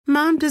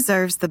Mom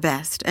deserves the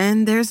best,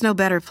 and there's no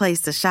better place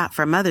to shop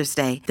for Mother's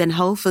Day than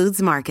Whole Foods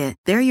Market.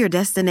 They're your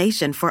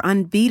destination for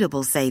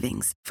unbeatable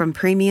savings, from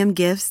premium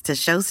gifts to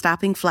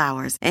show-stopping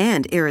flowers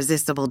and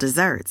irresistible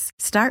desserts.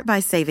 Start by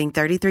saving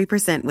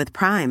 33% with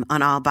Prime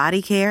on all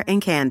body care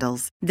and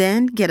candles.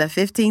 Then get a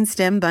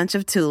 15-stem bunch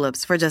of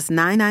tulips for just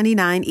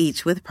 $9.99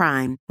 each with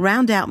Prime.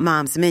 Round out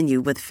Mom's menu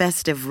with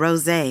festive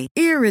rosé,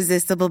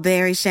 irresistible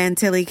berry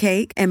chantilly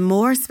cake, and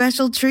more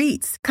special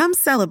treats. Come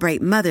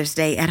celebrate Mother's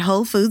Day at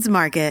Whole Foods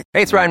Market.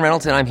 Hey, it's Ryan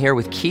Reynolds, and I'm here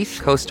with Keith,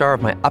 co-star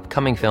of my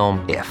upcoming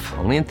film, If,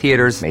 only in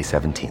theaters May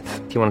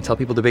 17th. Do you want to tell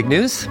people the big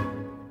news?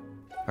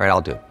 All right,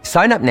 I'll do it.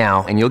 Sign up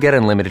now and you'll get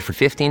unlimited for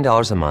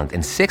 $15 a month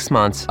and 6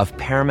 months of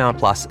Paramount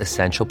Plus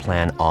Essential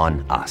Plan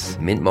on us.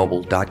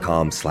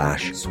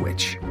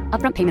 MintMobile.com/switch.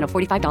 Upfront payment of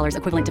 $45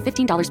 equivalent to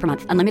 $15 per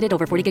month. Unlimited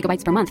over 40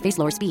 gigabytes per month. Face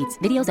lower speeds.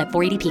 Videos at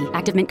 480p.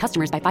 Active Mint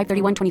customers by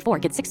 531.24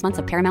 get 6 months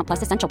of Paramount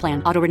Plus Essential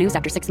Plan. Auto renews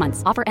after 6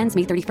 months. Offer ends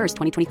May 31st,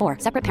 2024.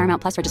 Separate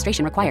Paramount Plus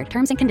registration required.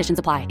 Terms and conditions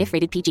apply if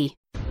rated PG.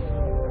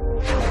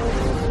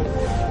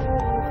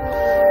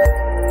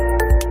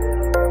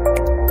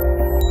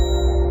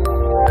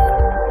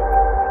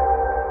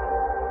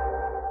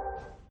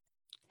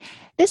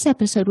 This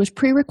episode was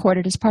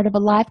pre-recorded as part of a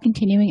live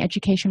continuing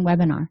education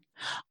webinar.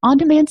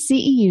 On-demand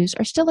CEUs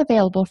are still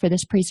available for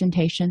this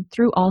presentation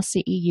through all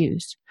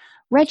CEUs.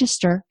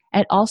 Register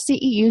at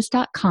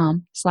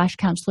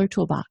allceus.com/counselor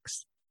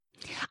toolbox.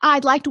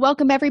 I'd like to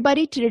welcome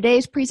everybody to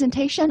today's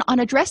presentation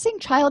on addressing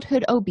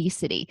childhood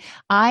obesity.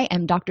 I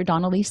am Dr.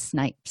 Donnelly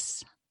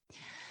Snipes.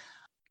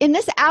 In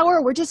this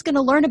hour, we're just going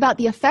to learn about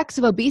the effects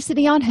of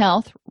obesity on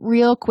health,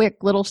 real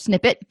quick little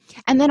snippet,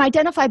 and then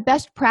identify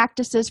best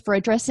practices for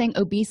addressing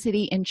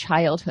obesity in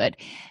childhood.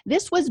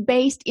 This was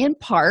based in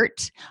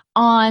part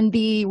on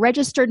the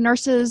Registered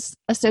Nurses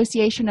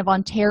Association of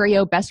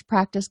Ontario Best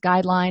Practice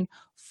Guideline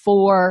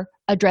for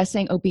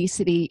addressing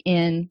obesity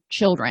in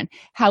children.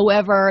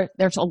 However,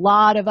 there's a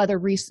lot of other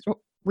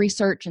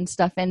research and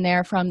stuff in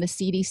there from the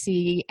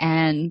CDC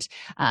and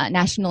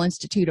National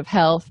Institute of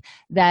Health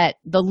that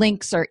the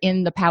links are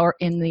in the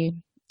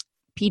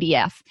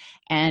PDF.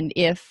 And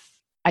if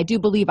I do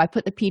believe I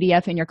put the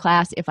PDF in your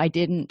class, if I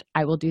didn't,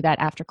 I will do that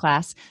after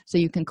class, so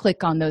you can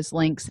click on those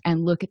links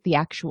and look at the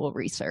actual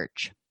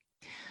research.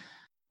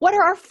 What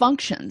are our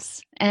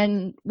functions?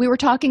 And we were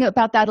talking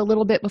about that a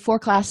little bit before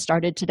class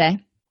started today.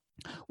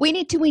 We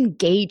need to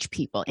engage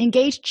people,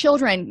 engage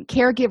children,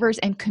 caregivers,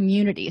 and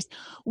communities.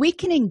 We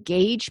can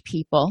engage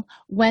people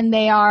when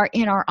they are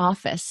in our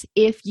office.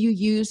 If you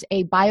use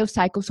a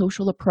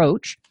biopsychosocial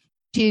approach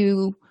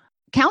to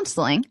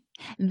counseling,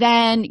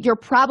 then you're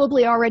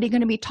probably already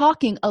going to be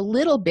talking a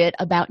little bit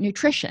about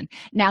nutrition.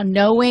 Now,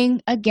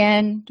 knowing,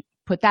 again,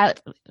 put that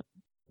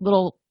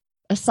little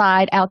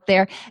aside out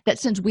there, that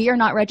since we are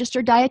not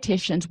registered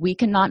dietitians, we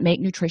cannot make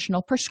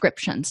nutritional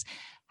prescriptions.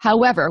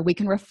 However, we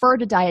can refer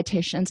to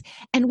dietitians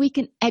and we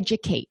can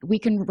educate. We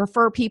can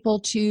refer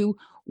people to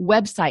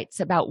websites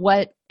about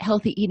what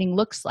healthy eating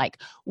looks like.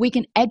 We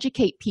can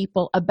educate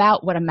people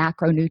about what a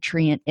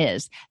macronutrient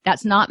is.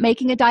 That's not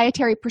making a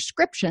dietary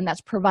prescription,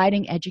 that's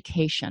providing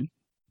education.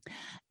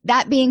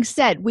 That being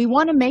said, we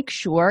want to make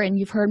sure, and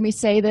you've heard me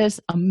say this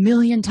a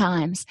million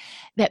times,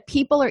 that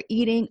people are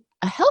eating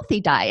a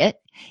healthy diet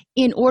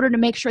in order to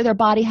make sure their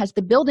body has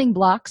the building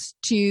blocks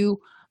to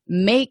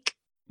make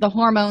the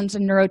hormones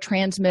and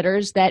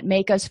neurotransmitters that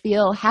make us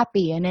feel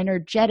happy and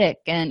energetic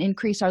and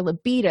increase our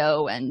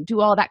libido and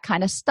do all that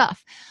kind of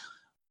stuff.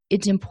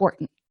 It's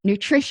important.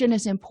 Nutrition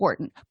is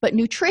important, but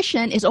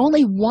nutrition is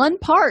only one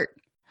part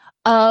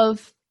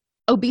of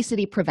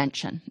obesity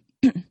prevention.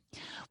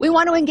 We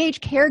want to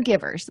engage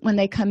caregivers when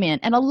they come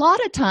in, and a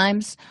lot of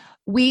times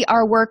a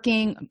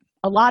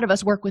lot of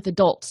us work with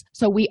adults,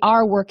 so we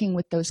are working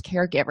with those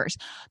caregivers.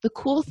 The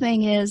cool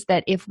thing is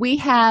that if we're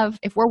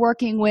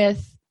working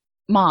with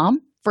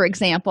mom, for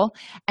example,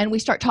 and we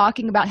start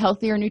talking about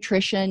healthier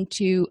nutrition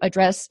to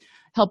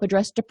help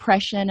address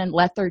depression and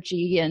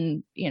lethargy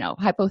and,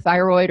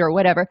 hypothyroid or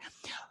whatever,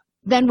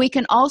 then we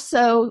can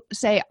also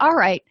say, all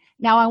right,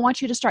 now I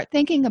want you to start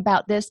thinking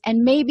about this,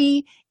 and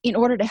maybe in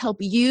order to help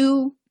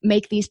you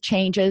make these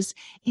changes,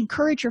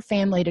 encourage your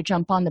family to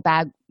jump on the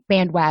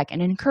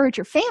bandwagon and encourage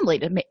your family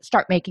to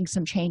start making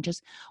some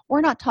changes. We're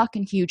not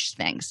talking huge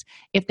things.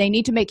 If they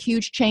need to make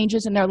huge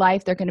changes in their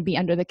life, they're going to be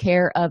under the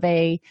care of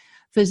a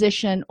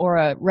physician or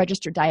a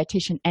registered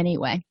dietitian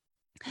anyway.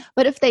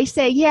 But if they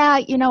say, yeah,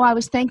 I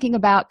was thinking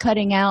about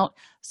cutting out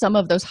some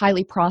of those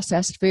highly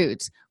processed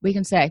foods, we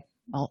can say,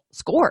 well,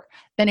 score.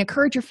 Then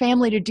encourage your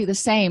family to do the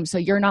same, so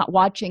you're not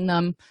watching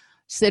them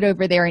sit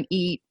over there and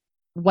eat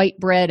white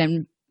bread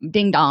and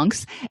ding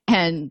dongs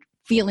and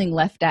feeling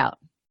left out.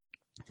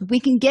 We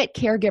can get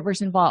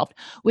caregivers involved.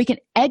 We can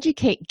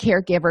educate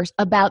caregivers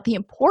about the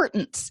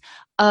importance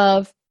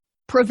of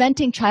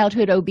preventing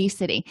childhood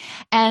obesity.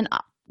 And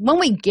when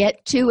we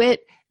get to it,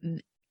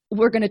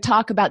 we're going to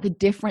talk about the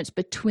difference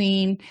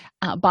between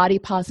body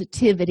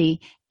positivity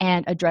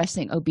and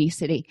addressing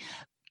obesity.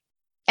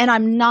 And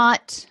I'm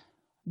not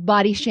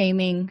body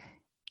shaming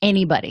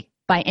anybody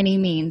by any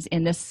means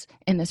in this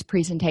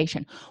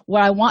presentation.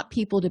 What I want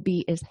people to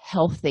be is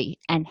healthy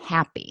and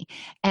happy.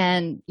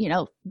 And,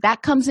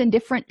 that comes in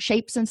different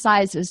shapes and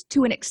sizes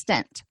to an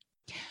extent.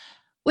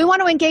 We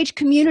want to engage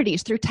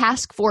communities through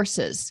task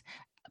forces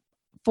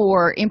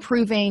for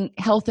improving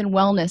health and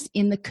wellness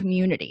in the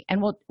community.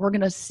 And we're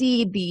going to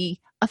see the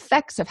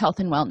effects of health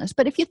and wellness.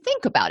 But if you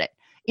think about it,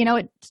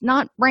 it's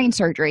not brain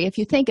surgery.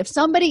 If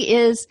somebody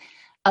is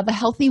of a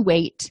healthy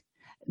weight,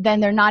 then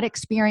they're not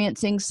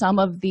experiencing some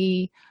of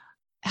the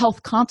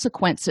health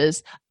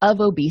consequences of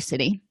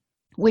obesity,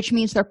 which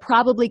means they're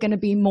probably going to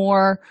be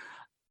more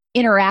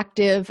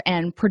interactive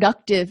and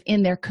productive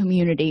in their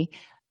community,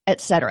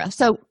 etc.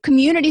 So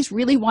communities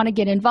really want to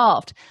get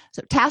involved.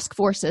 So task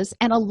forces,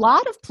 and a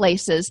lot of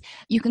places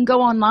you can go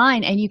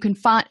online and you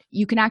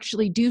can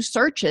actually do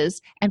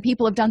searches, and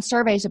people have done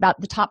surveys about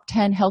the top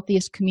 10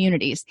 healthiest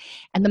communities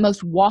and the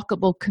most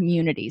walkable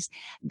communities.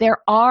 There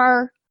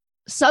are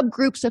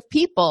subgroups of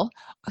people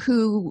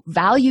who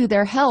value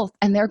their health,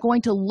 and they're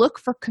going to look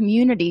for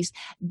communities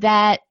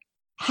that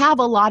have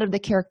a lot of the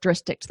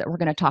characteristics that we're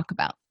going to talk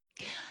about.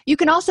 You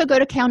can also go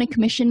to county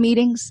commission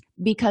meetings,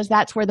 because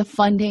that's where the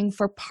funding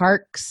for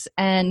parks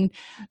and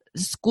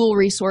school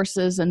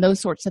resources and those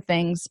sorts of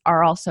things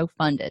are also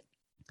funded.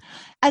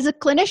 As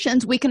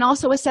clinicians, we can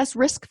also assess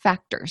risk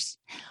factors.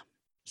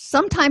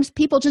 Sometimes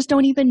people just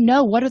don't even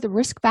know what are the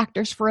risk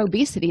factors for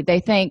obesity. They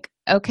think,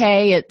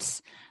 okay,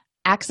 it's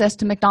access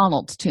to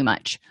McDonald's too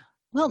much.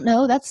 Well,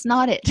 no, that's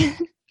not it.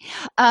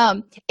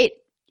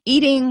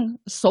 Eating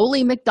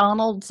solely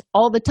McDonald's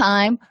all the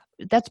time,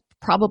 that's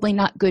probably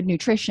not good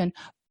nutrition.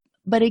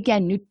 But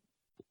again,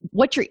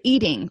 what you're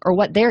eating or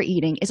what they're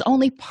eating is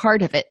only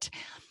part of it.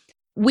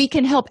 We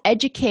can help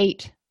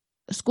educate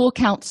school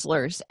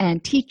counselors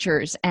and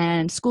teachers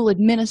and school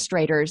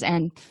administrators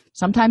and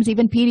sometimes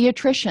even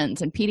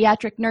pediatricians and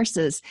pediatric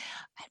nurses,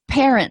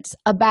 parents,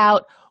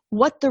 about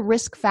what the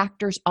risk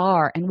factors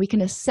are, and we can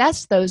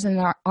assess those in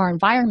our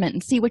environment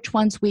and see which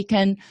ones we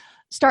can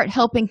start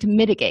helping to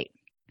mitigate.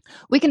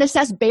 We can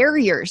assess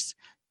barriers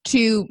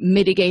to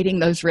mitigating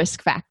those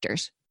risk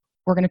factors.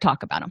 We're going to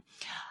talk about them.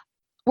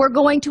 We're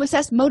going to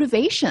assess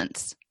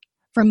motivations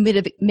for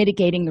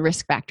mitigating the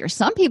risk factors.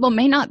 Some people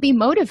may not be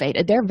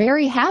motivated. They're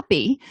very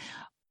happy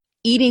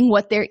eating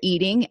what they're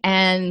eating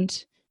and,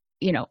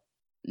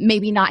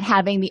 maybe not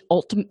having the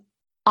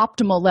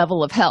optimal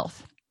level of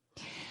health.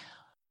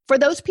 For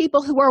those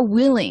people who are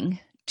willing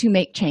to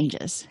make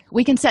changes,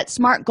 we can set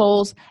SMART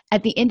goals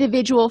at the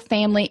individual,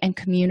 family, and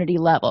community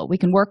level. We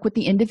can work with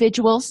the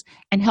individuals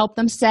and help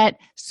them set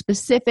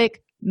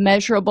specific,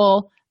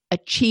 measurable,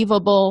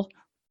 achievable,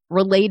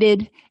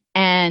 related,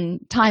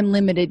 and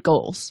time-limited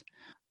goals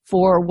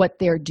for what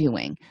they're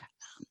doing.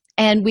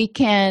 And we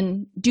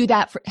can do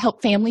that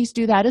help families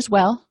do that as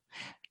well,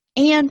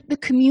 and the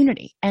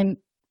community. And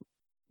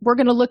we're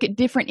going to look at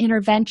different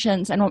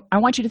interventions, and I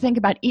want you to think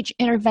about each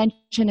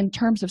intervention in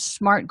terms of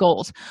SMART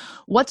goals.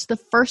 What's the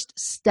first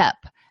step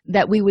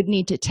that we would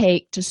need to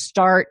take to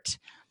start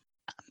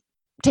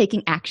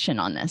taking action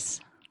on this?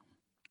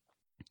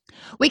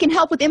 We can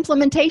help with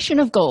implementation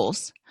of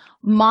goals,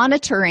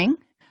 monitoring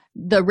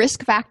the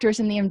risk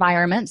factors in the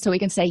environment, so we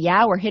can say,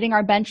 yeah, we're hitting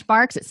our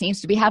benchmarks, it seems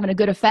to be having a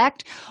good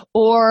effect,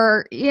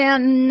 or yeah,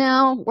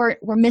 no, we're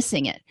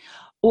missing it.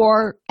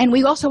 And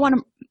we also want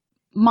to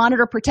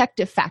monitor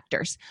protective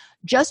factors.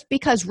 Just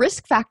because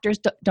risk factors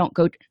go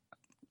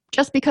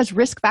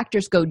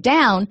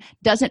down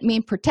doesn't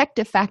mean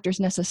protective factors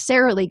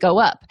necessarily go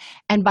up,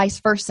 and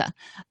vice versa.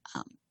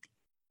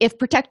 If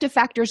protective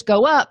factors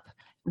go up,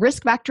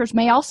 risk factors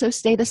may also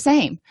stay the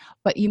same,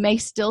 but you may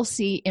still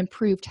see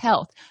improved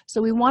health.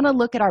 So we want to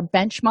look at our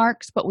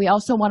benchmarks, but we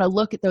also want to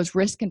look at those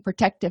risk and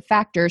protective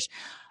factors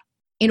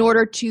in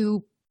order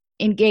to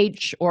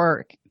engage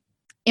or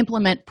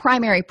implement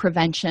primary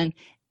prevention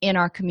in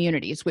our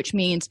communities, which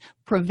means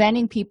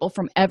preventing people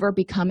from ever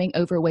becoming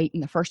overweight in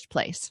the first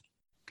place.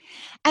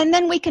 And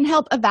then we can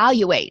help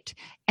evaluate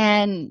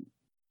and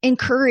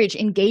encourage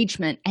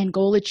engagement and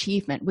goal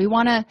achievement. We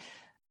want to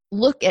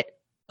look at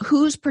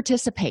who's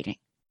participating.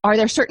 Are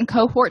there certain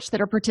cohorts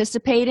that are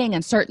participating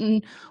and certain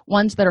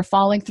ones that are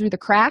falling through the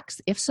cracks?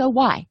 If so,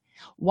 why?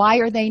 Why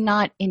are they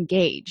not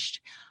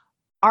engaged?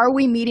 Are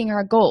we meeting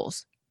our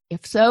goals?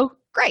 If so,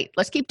 great,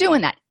 let's keep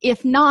doing that.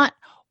 If not,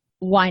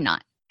 why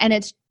not? And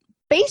it's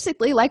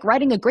basically like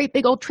writing a great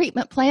big old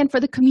treatment plan for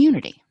the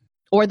community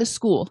or the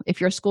school,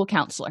 if you're a school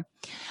counselor.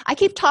 I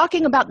keep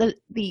talking about the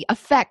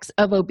effects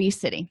of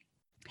obesity.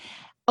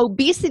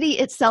 Obesity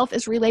itself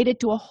is related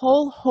to a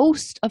whole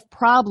host of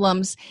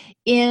problems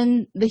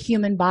in the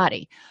human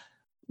body.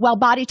 While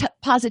body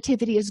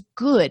positivity is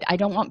good, I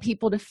don't want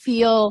people to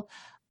feel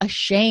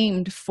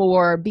ashamed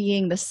for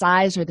being the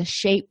size or the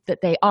shape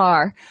that they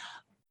are,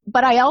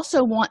 but I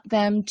also want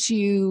them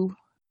to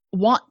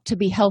want to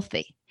be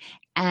healthy.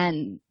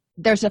 And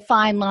there's a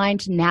fine line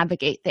to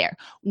navigate there.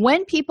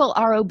 When people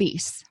are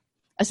obese,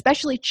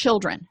 especially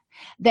children,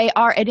 they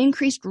are at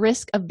increased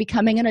risk of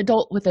becoming an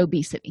adult with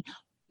obesity.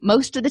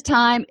 Most of the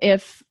time,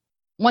 if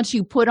Once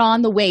you put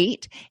on the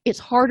weight, it's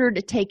harder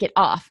to take it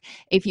off.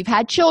 If you've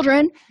had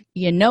children,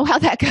 you know how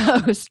that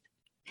goes.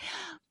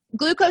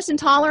 Glucose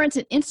intolerance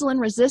and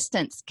insulin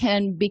resistance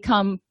can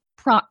become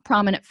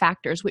prominent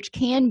factors, which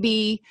can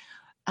be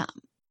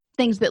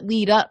things that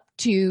lead up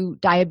to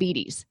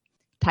diabetes,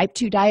 type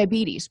 2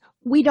 diabetes.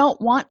 We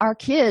don't want our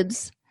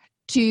kids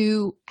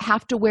to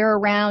have to wear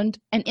around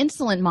an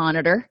insulin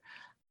monitor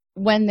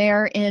when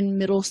they're in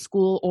middle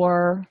school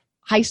or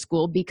high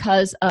school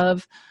because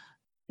of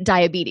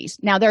diabetes.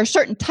 Now, there are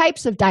certain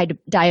types of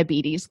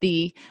diabetes,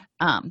 the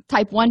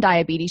type 1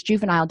 diabetes,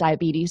 juvenile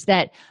diabetes,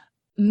 that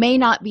may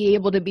not be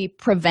able to be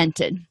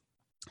prevented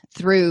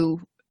through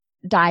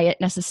diet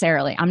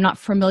necessarily. I'm not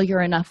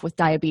familiar enough with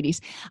diabetes.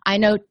 I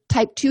know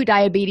type 2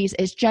 diabetes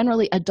is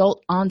generally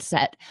adult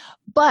onset,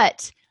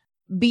 but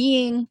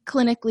being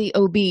clinically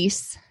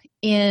obese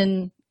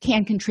can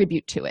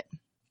contribute to it.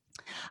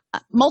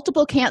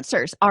 Multiple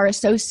cancers are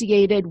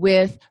associated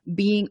with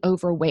being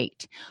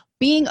overweight.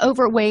 Being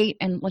overweight,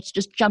 and let's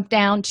just jump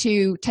down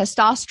to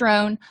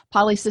testosterone,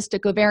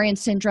 polycystic ovarian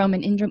syndrome,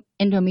 and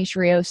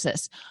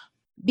endometriosis.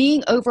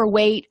 Being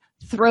overweight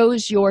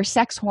throws your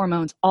sex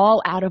hormones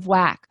all out of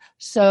whack.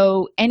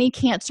 So any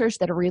cancers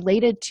that are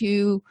related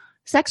to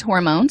sex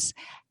hormones,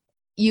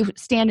 you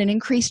stand an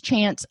increased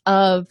chance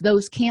of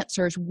those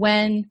cancers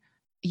when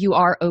you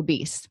are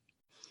obese.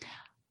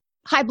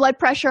 High blood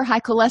pressure, high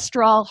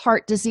cholesterol,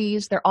 heart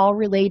disease, they're all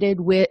related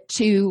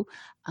to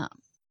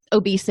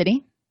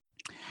obesity.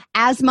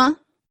 Asthma,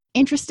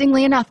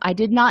 interestingly enough, I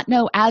did not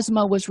know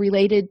asthma was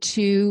related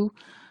to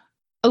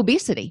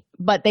obesity,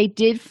 but they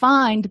did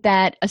find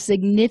that a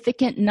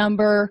significant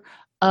number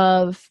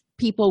of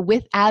people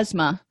with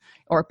asthma,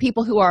 or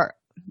people who are,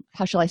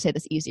 how shall I say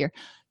this easier,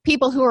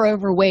 people who are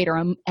overweight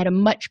are at a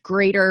much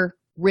greater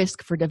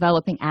risk for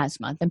developing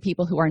asthma than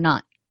people who are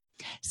not.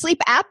 Sleep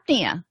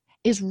apnea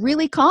is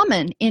really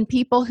common in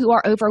people who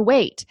are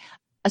overweight,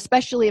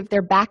 especially if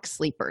they're back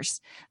sleepers.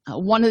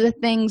 One of the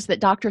things that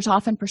doctors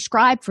often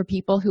prescribe for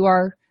people who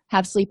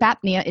have sleep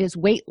apnea is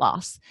weight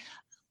loss.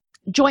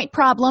 Joint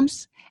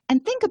problems.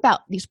 And think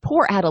about these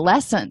poor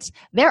adolescents.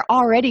 They're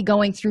already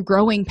going through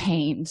growing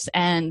pains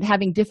and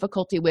having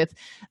difficulty with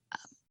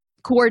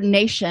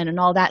coordination and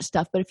all that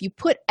stuff. But if you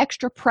put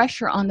extra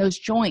pressure on those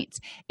joints,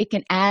 it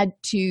can add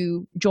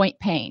to joint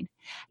pain.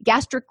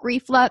 Gastric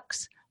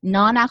reflux,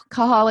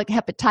 non-alcoholic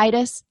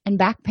hepatitis, and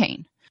back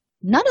pain.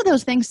 None of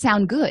those things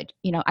sound good.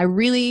 I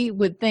really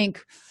would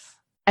think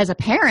as a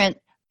parent,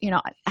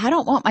 I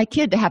don't want my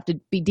kid to have to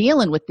be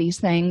dealing with these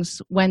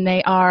things when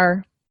they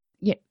are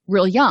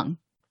real young.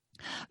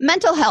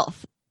 Mental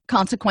health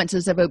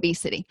consequences of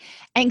obesity,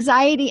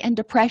 anxiety and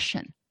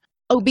depression.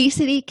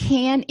 Obesity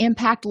can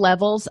impact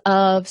levels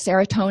of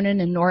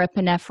serotonin and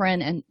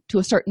norepinephrine, and to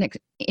a certain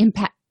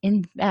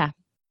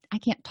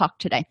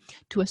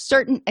to a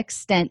certain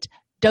extent,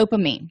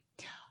 dopamine.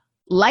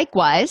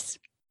 Likewise,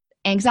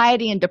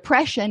 anxiety and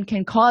depression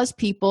can cause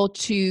people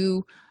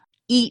to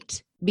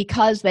eat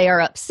because they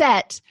are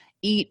upset,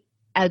 eat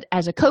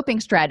as a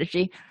coping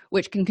strategy,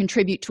 which can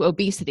contribute to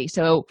obesity.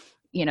 So,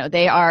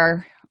 they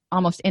are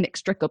almost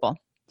inextricable.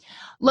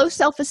 Low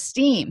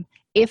self-esteem,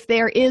 if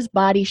there is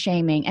body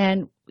shaming,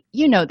 and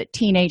that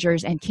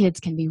teenagers and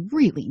kids can be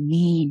really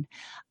mean.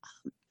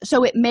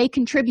 So it may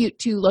contribute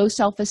to low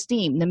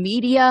self-esteem. The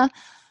media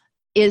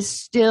is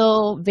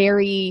still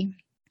very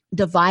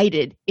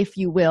divided, if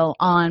you will,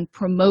 on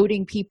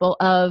promoting people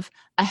of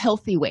a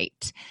healthy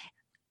weight.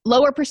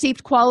 Lower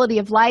perceived quality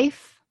of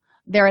life,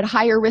 they're at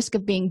higher risk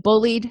of being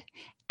bullied,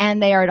 and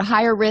they are at a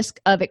higher risk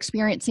of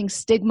experiencing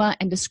stigma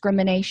and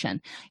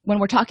discrimination. When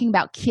we're talking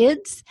about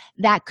kids,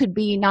 that could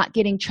be not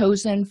getting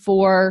chosen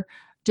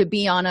to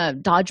be on a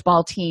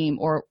dodgeball team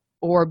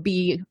or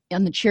be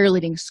on the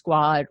cheerleading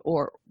squad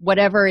or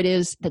whatever it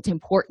is that's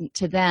important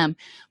to them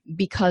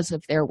because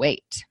of their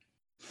weight.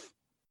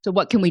 So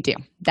what can we do?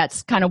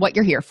 That's kind of what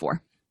you're here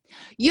for.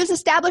 Use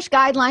established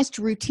guidelines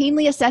to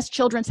routinely assess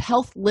children's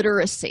health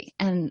literacy.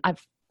 And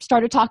I've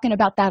started talking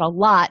about that a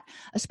lot,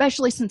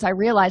 especially since I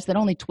realized that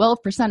only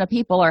 12% of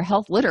people are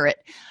health literate.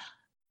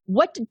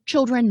 What do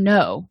children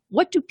know?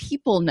 What do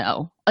people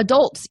know?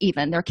 Adults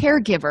even, their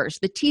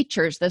caregivers, the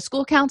teachers, the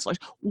school counselors.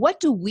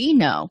 What do we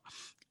know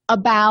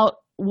about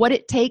what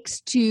it takes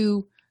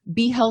to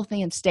be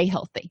healthy and stay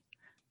healthy?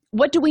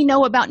 What do we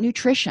know about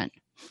nutrition?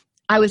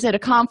 I was at a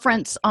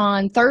conference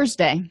on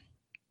Thursday,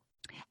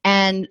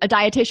 and a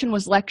dietitian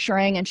was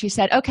lecturing, and she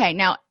said, okay,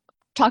 now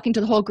talking to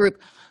the whole group,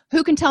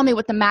 who can tell me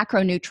what the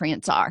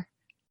macronutrients are?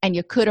 And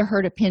you could have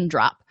heard a pin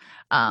drop.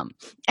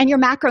 And your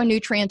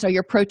macronutrients are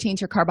your proteins,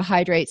 your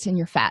carbohydrates, and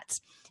your fats.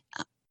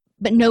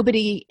 But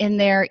nobody in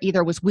there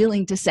either was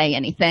willing to say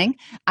anything.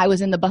 I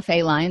was in the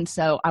buffet line,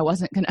 so I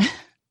wasn't going to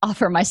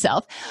offer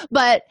myself.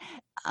 But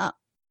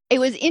it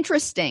was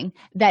interesting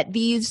that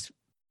these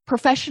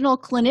professional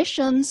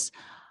clinicians,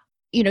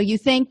 you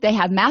think they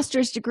have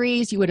master's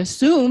degrees, you would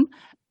assume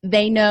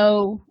they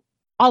know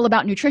all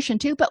about nutrition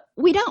too, but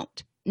we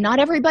don't. Not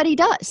everybody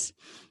does.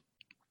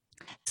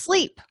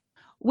 Sleep.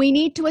 We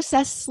need to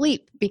assess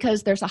sleep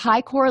because there's a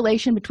high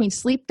correlation between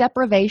sleep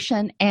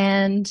deprivation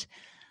and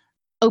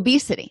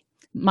Obesity,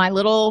 my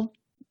little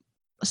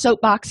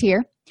soapbox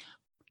here.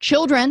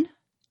 Children,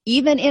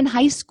 even in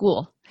high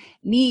school,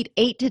 need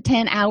 8 to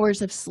 10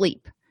 hours of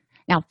sleep.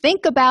 Now,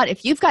 think about,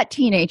 if you've got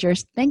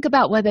teenagers, think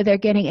about whether they're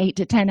getting 8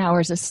 to 10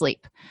 hours of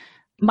sleep.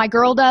 My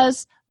girl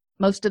does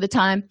most of the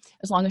time,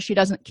 as long as she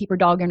doesn't keep her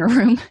dog in her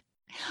room.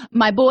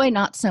 My boy,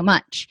 not so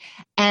much.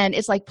 And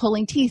it's like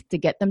pulling teeth to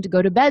get them to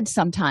go to bed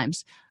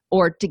sometimes,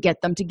 or to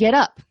get them to get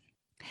up.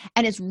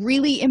 And it's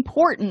really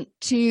important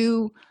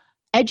to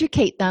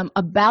educate them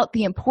about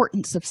the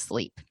importance of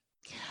sleep.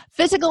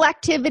 Physical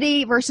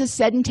activity versus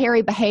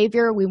sedentary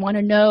behavior. We want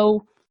to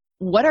know,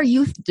 what are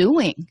youth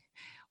doing?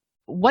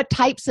 What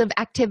types of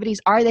activities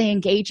are they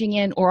engaging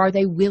in, or are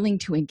they willing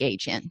to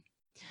engage in?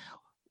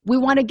 We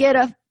want to get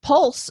a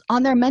pulse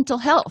on their mental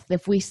health.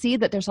 If we see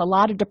that there's a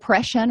lot of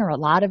depression or a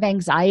lot of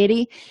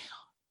anxiety,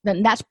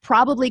 then that's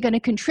probably going to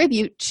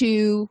contribute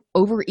to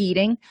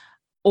overeating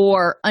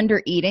or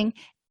undereating,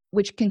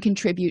 which can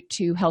contribute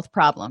to health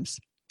problems.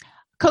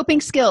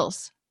 Coping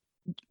skills.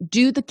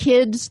 Do the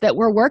kids that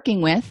we're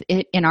working with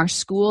in our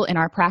school, in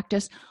our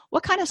practice,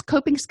 what kind of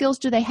coping skills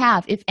do they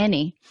have, if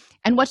any?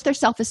 And what's their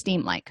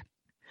self-esteem like?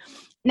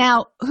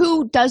 Now,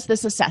 who does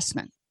this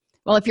assessment?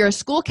 Well, if you're a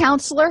school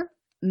counselor,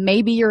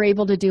 maybe you're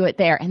able to do it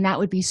there, and that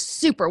would be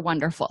super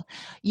wonderful.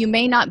 You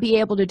may not be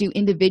able to do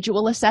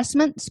individual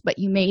assessments, but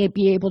you may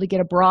be able to get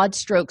a broad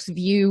strokes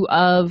view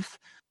of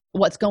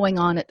what's going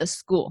on at the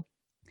school.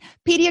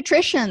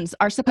 Pediatricians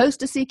are supposed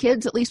to see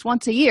kids at least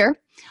once a year,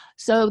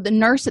 so the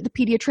nurse at the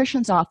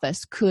pediatrician's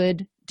office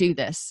could do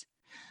this.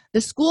 The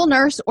school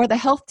nurse or the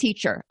health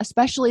teacher,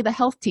 especially the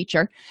health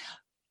teacher,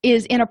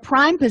 is in a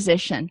prime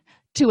position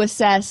to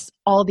assess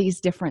all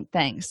these different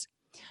things.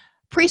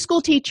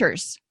 Preschool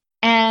teachers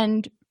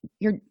and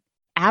your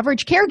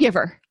average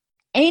caregiver,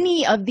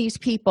 any of these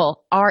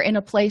people are in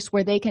a place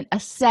where they can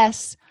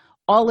assess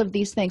all of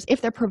these things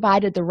if they're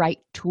provided the right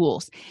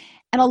tools.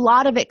 And a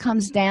lot of it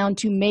comes down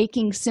to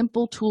making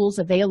simple tools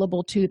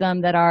available to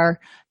them that are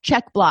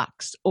check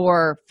blocks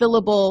or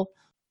fillable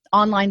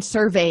online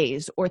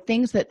surveys or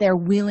things that they're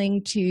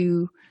willing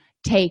to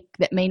take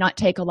that may not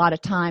take a lot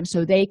of time,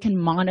 so they can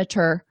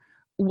monitor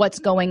what's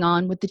going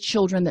on with the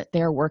children that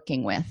they're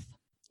working with.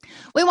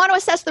 We want to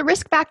assess the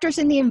risk factors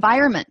in the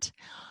environment.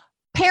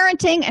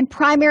 Parenting and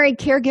primary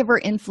caregiver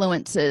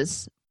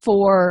influences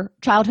for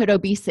childhood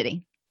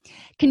obesity.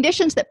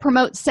 Conditions that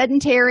promote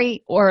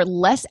sedentary or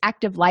less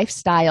active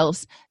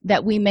lifestyles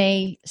that we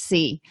may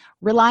see.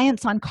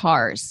 Reliance on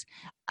cars.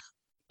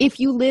 If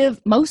you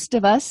live, most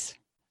of us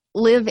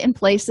live in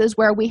places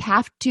where we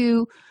have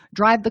to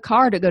drive the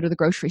car to go to the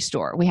grocery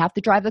store. We have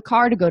to drive the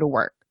car to go to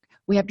work.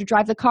 We have to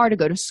drive the car to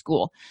go to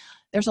school.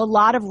 There's a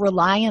lot of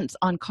reliance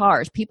on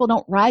cars. People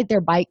don't ride their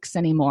bikes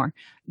anymore.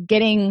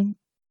 Getting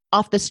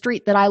off the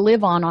street that I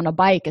live on a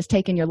bike is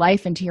taking your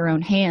life into your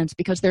own hands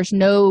because there's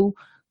no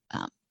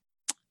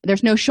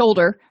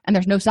shoulder and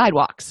there's no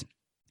sidewalks.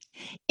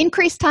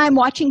 Increased time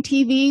watching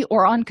TV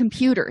or on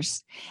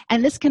computers.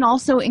 And this can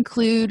also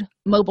include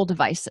mobile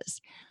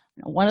devices.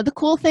 One of the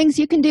cool things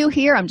you can do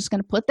here, I'm just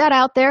going to put that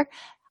out there,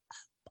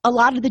 a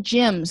lot of the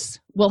gyms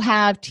will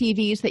have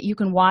TVs that you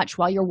can watch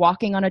while you're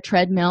walking on a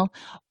treadmill,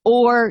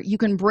 or you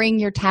can bring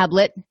your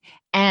tablet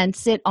and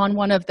sit on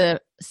one of the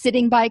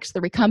sitting bikes, the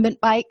recumbent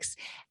bikes,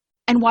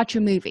 and watch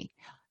a movie.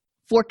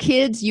 For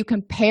kids, you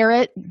can pair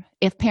it.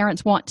 If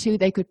parents want to,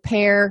 they could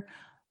pair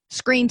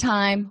screen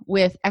time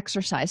with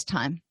exercise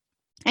time.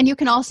 And you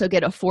can also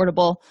get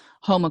affordable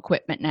home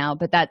equipment now,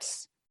 but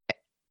that's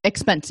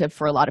expensive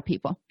for a lot of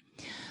people.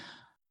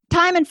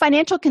 Time and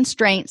financial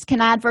constraints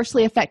can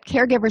adversely affect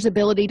caregivers'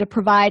 ability to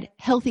provide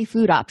healthy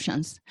food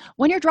options.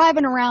 When you're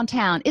driving around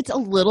town, it's a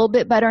little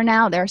bit better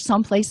now. There are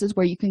some places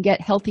where you can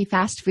get healthy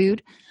fast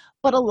food,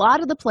 but a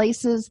lot of the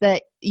places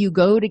that you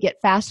go to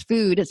get fast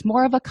food, it's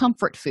more of a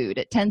comfort food.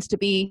 It tends to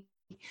be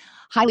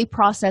highly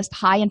processed,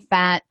 high in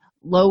fat,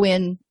 low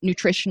in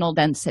nutritional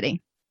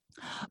density.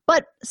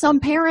 But some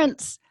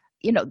parents,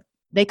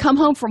 they come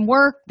home from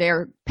work,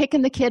 they're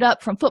picking the kid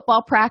up from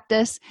football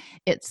practice.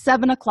 It's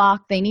 7:00.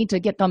 They need to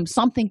get them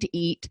something to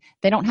eat.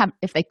 They don't have,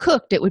 if they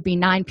cooked, it would be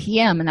 9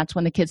 p.m. and that's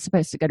when the kid's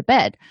supposed to go to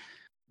bed.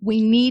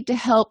 We need to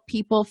help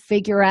people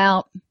figure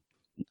out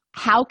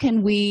how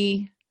can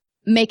we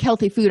make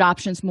healthy food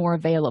options more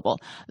available.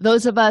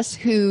 Those of us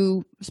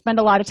who spend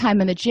a lot of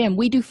time in the gym,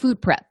 we do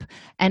food prep,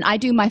 and I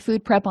do my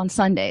food prep on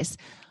Sundays.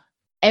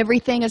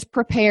 Everything is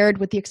prepared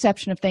with the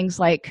exception of things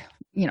like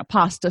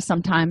pasta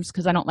sometimes,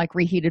 because I don't like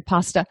reheated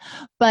pasta,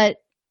 but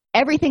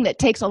everything that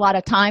takes a lot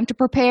of time to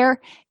prepare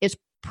is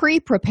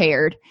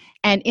pre-prepared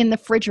and in the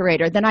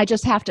refrigerator. Then I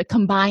just have to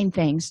combine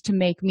things to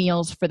make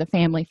meals for the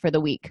family for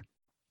the week.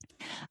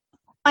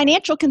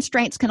 Financial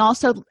constraints can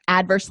also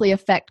adversely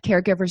affect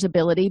caregivers'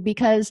 ability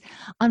because,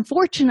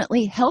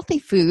 unfortunately, healthy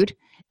food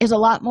is a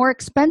lot more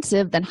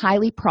expensive than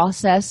highly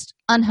processed,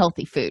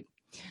 unhealthy food.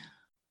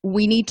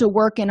 We need to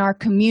work in our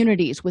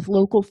communities with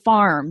local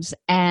farms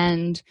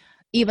and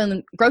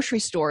even grocery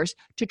stores,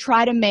 to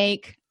try to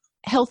make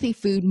healthy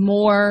food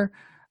more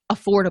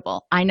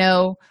affordable. I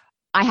know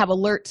I have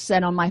alerts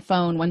set on my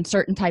phone when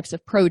certain types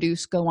of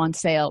produce go on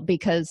sale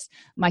because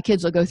my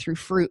kids will go through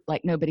fruit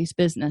like nobody's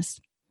business.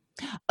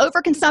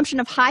 Overconsumption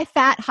of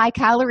high-fat,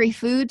 high-calorie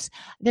foods,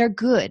 they're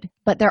good,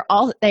 but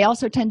they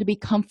also tend to be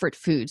comfort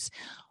foods.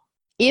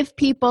 If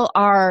people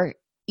are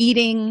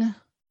eating,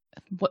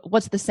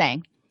 what's the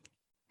saying?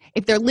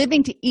 If they're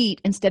living to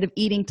eat instead of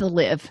eating to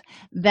live,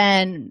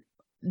 then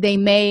they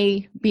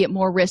may be at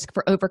more risk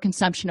for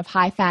overconsumption of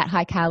high-fat,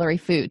 high-calorie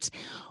foods.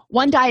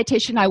 One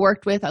dietitian I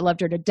worked with, I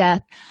loved her to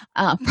death,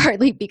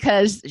 partly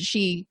because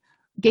she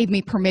gave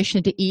me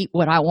permission to eat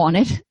what I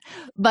wanted.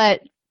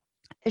 But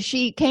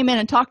she came in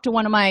and talked to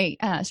one of my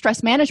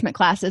stress management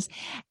classes,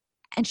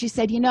 and she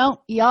said,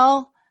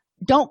 y'all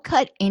don't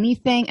cut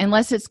anything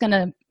unless it's going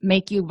to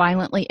make you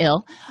violently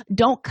ill.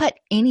 Don't cut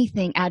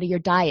anything out of your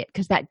diet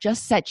because that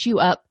just sets you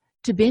up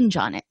to binge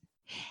on it.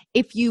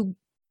 If you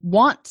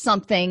want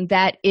something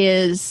that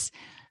is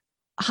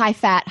high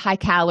fat, high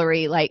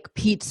calorie, like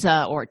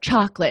pizza or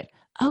chocolate,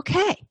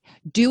 okay,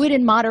 do it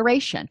in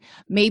moderation.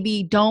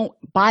 Maybe don't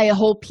buy a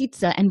whole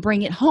pizza and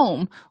bring it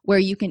home where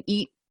you can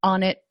eat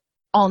on it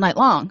all night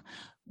long.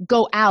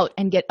 Go out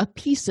and get a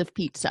piece of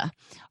pizza,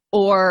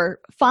 or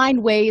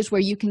find ways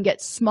where you can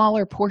get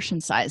smaller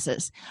portion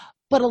sizes,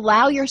 but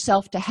allow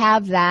yourself to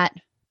have that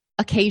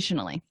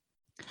occasionally.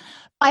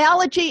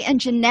 Biology and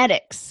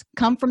genetics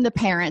come from the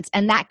parents,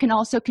 and that can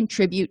also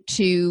contribute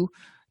to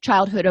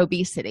childhood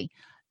obesity.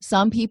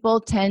 Some people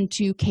tend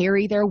to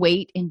carry their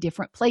weight in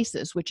different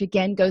places, which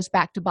again goes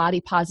back to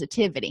body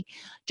positivity.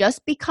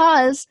 Just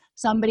because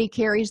somebody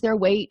carries their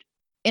weight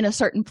in a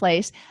certain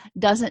place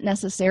doesn't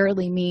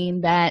necessarily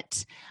mean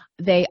that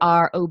they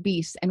are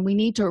obese. And we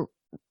need to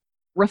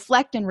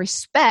reflect and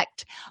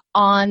respect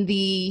on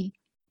the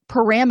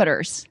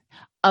parameters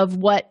of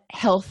what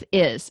health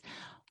is.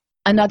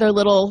 Another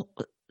little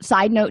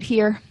side note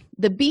here,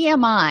 the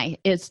BMI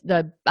is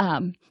the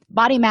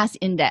body mass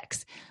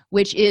index,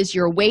 which is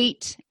your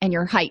weight and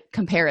your height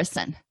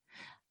comparison.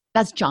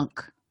 That's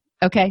junk,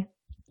 okay?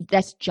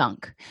 That's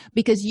junk.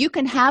 Because you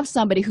can have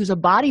somebody who's a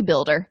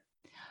bodybuilder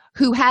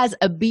who has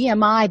a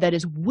BMI that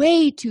is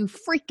way too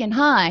freaking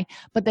high,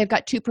 but they've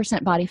got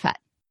 2% body fat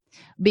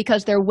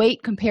because their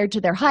weight compared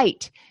to their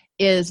height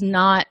is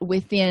not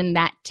within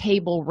that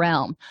table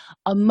realm.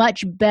 A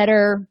much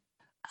better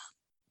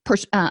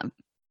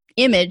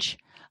image,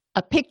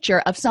 a picture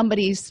of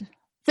somebody's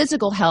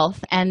physical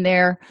health and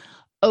their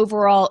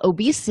overall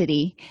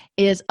obesity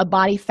is a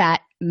body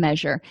fat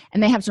measure.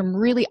 And they have some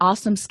really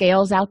awesome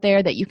scales out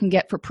there that you can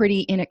get for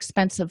pretty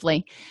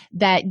inexpensively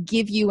that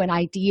give you an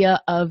idea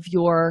of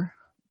your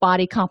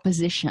body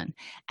composition.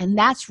 And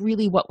that's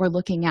really what we're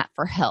looking at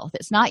for health.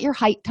 It's not your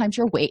height times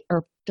your weight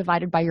or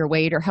divided by your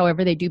weight or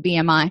however they do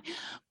BMI,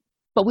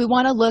 but we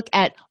want to look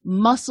at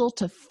muscle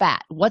to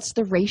fat. What's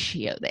the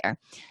ratio there?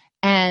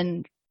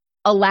 And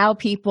allow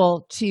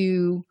people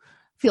to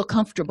feel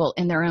comfortable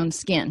in their own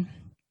skin.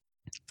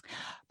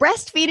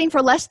 Breastfeeding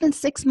for less than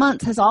 6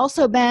 months has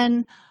also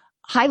been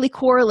highly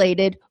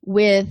correlated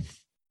with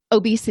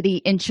obesity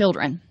in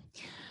children.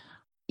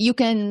 You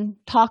can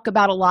talk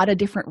about a lot of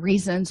different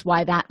reasons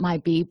why that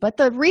might be, but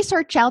the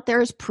research out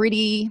there is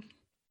pretty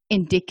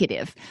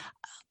indicative.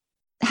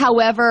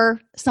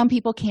 However, some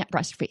people can't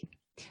breastfeed.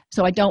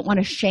 So I don't want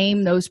to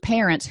shame those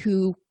parents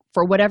who,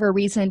 for whatever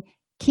reason,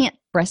 can't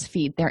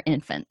breastfeed their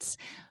infants.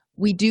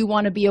 We do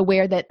want to be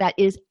aware that that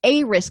is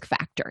a risk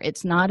factor.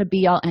 It's not a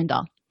be-all,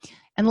 end-all.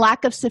 And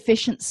lack of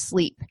sufficient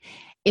sleep.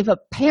 If a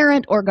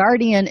parent or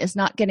guardian is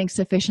not getting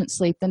sufficient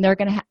sleep, then they're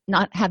going to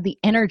not have the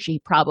energy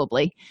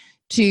probably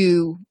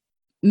to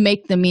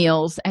make the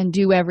meals and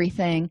do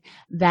everything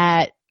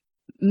that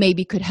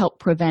maybe could help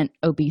prevent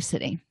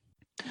obesity.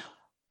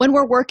 When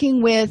we're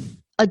working with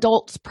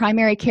adults,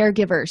 primary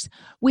caregivers,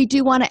 we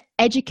do want to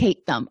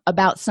educate them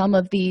about some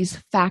of these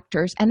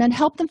factors and then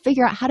help them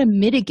figure out how to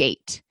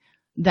mitigate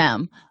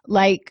them.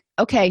 Like,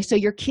 okay, so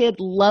your kid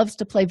loves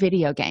to play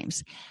video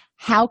games.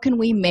 How can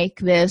we make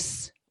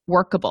this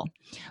workable?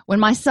 When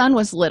my son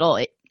was little,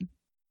 it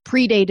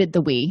predated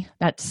the Wii.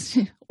 That's,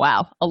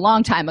 wow, a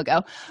long time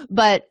ago.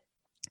 But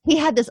he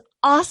had this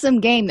awesome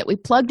game that we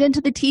plugged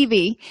into the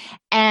TV,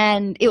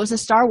 and it was a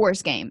Star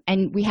Wars game.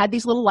 And we had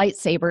these little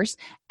lightsabers,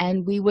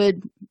 and we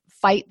would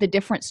fight the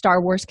different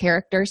Star Wars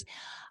characters.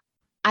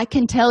 I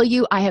can tell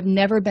you I have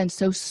never been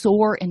so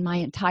sore in my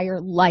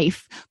entire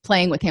life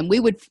playing with him. We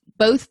would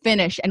both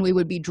finish, and we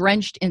would be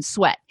drenched in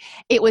sweat.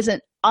 It was an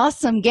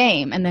awesome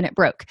game, and then it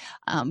broke.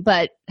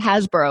 But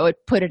Hasbro had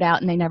put it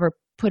out, and they never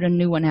put a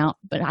new one out,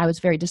 but I was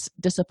very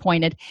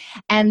disappointed.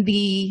 And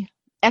the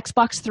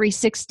Xbox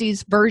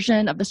 360's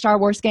version of the Star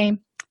Wars game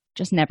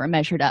just never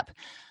measured up.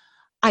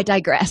 I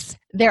digress.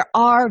 There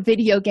are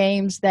video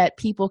games that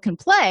people can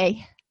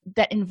play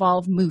that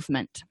involve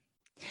movement.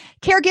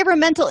 Caregiver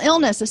mental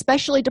illness,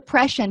 especially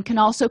depression, can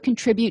also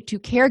contribute to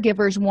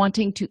caregivers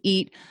wanting to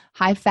eat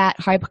high-fat,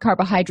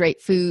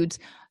 high-carbohydrate foods,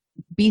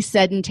 be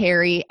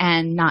sedentary,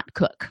 and not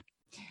cook.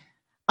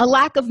 A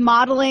lack of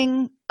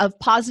modeling of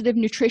positive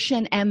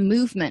nutrition and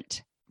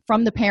movement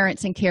from the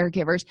parents and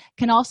caregivers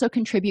can also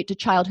contribute to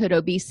childhood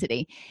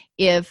obesity.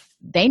 If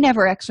they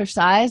never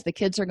exercise, the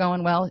kids are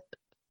going, well,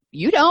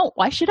 you don't,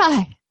 why should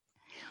I?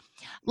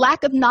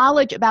 Lack of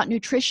knowledge about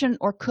nutrition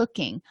or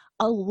cooking.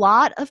 A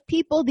lot of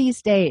people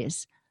these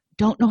days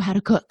don't know how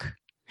to cook.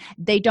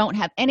 They don't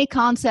have any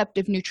concept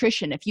of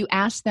nutrition. If you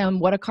ask them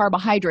what a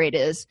carbohydrate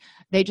is,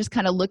 they just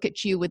kind of look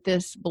at you with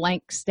this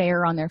blank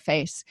stare on their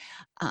face.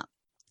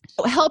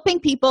 So helping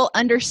people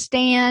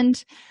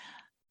understand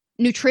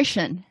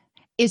nutrition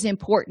is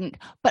important,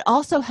 but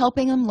also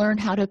helping them learn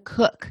how to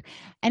cook.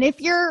 And if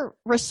you're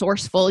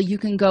resourceful, you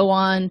can go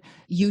on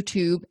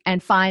YouTube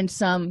and find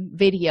some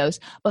videos,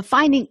 but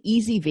finding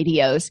easy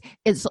videos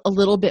is a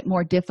little bit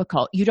more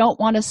difficult. You don't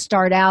want to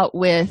start out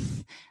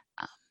with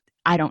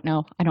I don't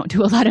know. I don't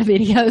do a lot of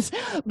videos,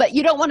 but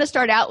you don't want to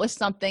start out with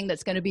something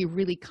that's going to be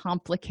really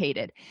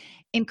complicated.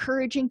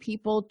 Encouraging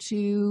people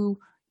to,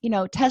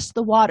 test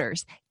the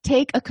waters,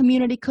 take a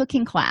community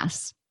cooking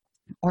class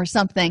or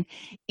something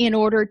in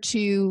order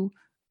to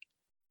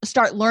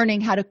start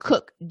learning how to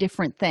cook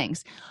different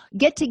things.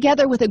 Get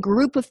together with a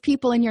group of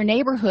people in your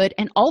neighborhood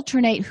and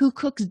alternate who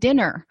cooks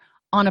dinner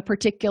on a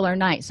particular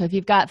night. So if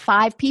you've got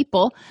 5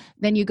 people,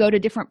 then you go to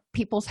different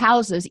people's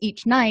houses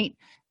each night.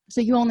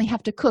 So you only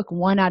have to cook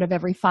 1 out of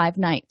every 5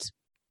 nights.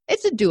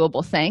 It's a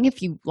doable thing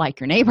if you like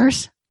your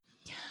neighbors.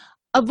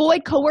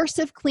 Avoid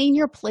coercive clean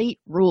your plate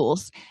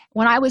rules.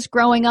 When I was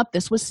growing up,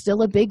 this was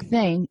still a big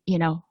thing.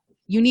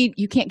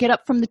 You can't get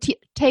up from the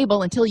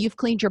table until you've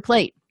cleaned your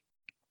plate.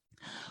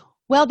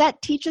 Well,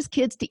 that teaches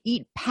kids to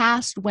eat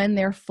past when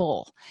they're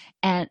full,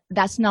 and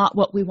that's not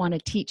what we want to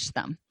teach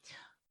them.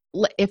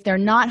 If they're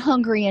not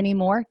hungry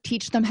anymore,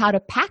 teach them how to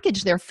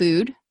package their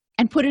food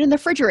and put it in the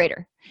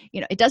refrigerator.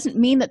 It doesn't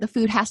mean that the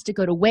food has to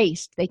go to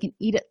waste. They can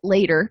eat it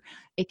later.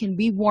 It can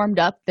be warmed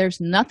up. There's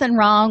nothing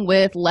wrong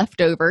with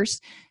leftovers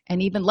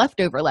and even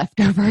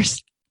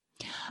leftovers.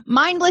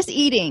 Mindless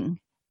eating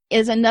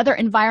is another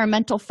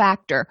environmental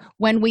factor.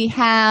 When we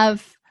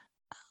have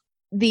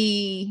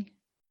the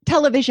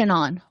television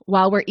on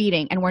while we're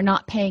eating and we're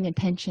not paying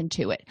attention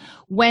to it.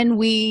 When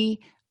we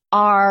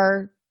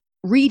are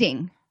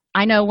reading,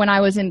 I know when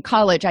I was in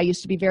college, I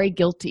used to be very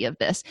guilty of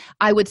this.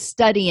 I would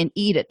study and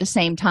eat at the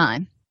same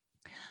time.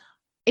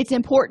 It's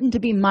important to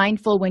be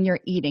mindful when you're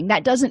eating.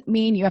 That doesn't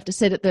mean you have to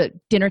sit at the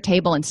dinner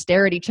table and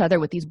stare at each other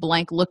with these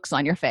blank looks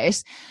on your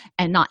face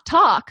and not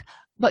talk,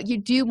 but you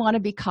do want to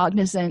be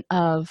cognizant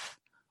of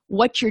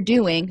what you're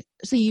doing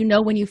so you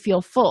know when you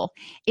feel full.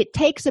 It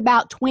takes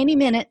about 20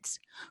 minutes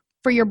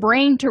for your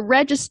brain to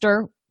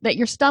register that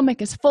your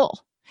stomach is full.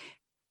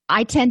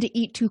 I tend to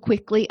eat too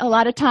quickly a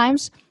lot of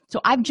times,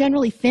 so I've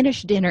generally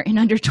finished dinner in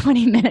under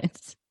 20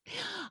 minutes.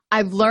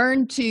 I've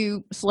learned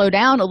to slow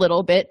down a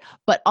little bit,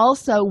 but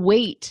also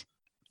wait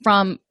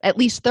from at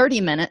least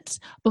 30 minutes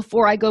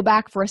before I go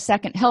back for a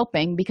second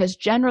helping, because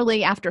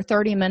generally after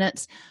 30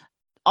 minutes,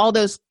 all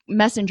those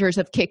messengers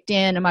have kicked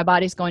in and my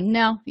body's going,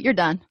 no, you're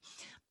done.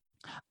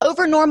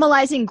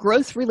 Over-normalizing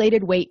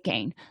growth-related weight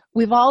gain.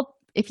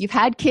 If you've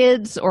had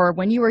kids or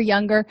when you were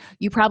younger,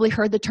 you probably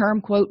heard the term,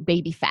 quote,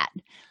 baby fat.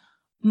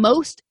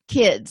 Most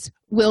kids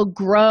will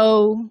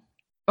grow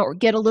or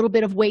get a little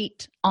bit of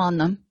weight on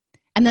them,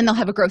 and then they'll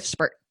have a growth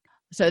spurt.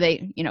 So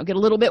they, get a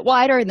little bit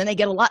wider and then they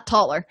get a lot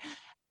taller.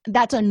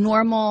 That's a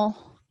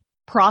normal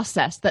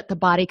process that the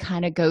body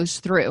kind of goes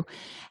through.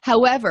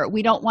 However,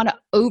 we don't want to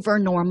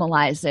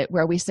over-normalize it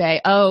where we say,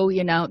 oh,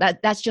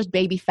 that's just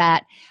baby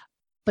fat,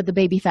 but the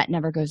baby fat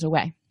never goes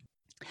away.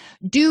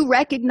 Do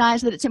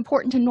recognize that it's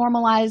important to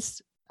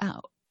normalize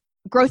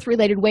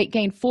growth-related weight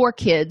gain for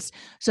kids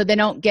so they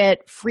don't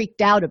get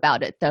freaked out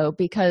about it, though,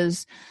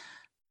 because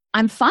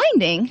I'm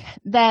finding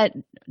that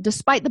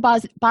despite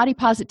the body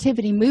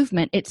positivity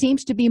movement, it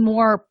seems to be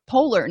more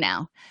polar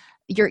now.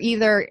 You're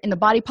either in the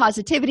body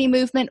positivity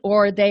movement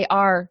or they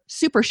are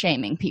super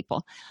shaming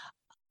people.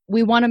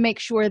 We want to make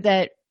sure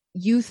that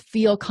youth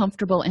feel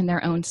comfortable in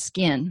their own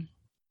skin.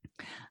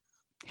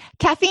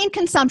 Caffeine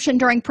consumption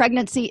during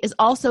pregnancy is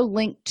also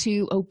linked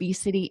to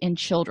obesity in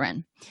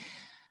children.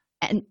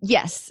 And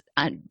yes,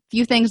 a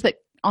few things that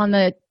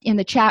in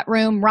the chat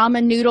room,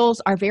 ramen noodles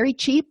are very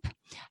cheap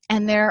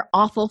and they're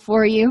awful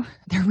for you.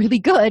 They're really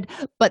good,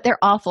 but they're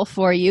awful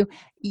for you.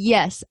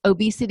 Yes,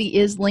 obesity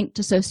is linked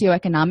to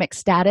socioeconomic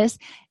status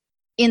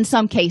in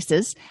some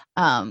cases.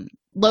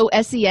 Low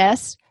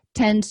SES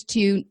tends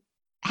to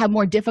have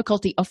more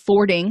difficulty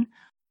affording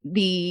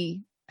the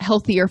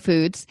healthier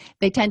foods.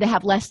 They tend to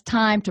have less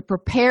time to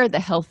prepare the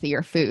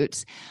healthier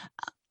foods.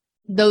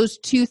 Those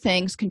two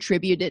things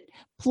contributed.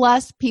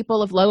 Plus,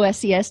 people of low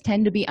SES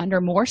tend to be under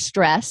more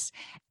stress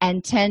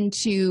and tend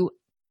to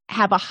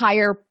have a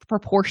higher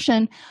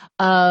proportion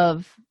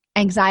of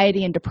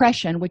anxiety and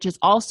depression, which is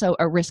also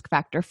a risk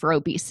factor for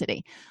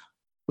obesity,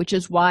 which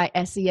is why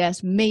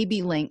SES may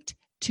be linked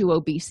to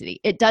obesity.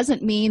 It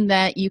doesn't mean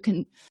that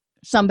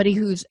somebody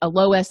who's a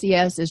low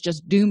SES is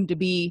just doomed to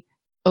be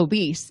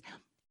obese.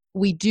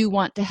 We do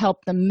want to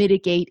help them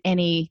mitigate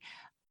any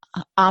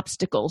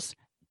obstacles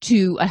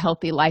to a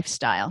healthy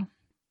lifestyle.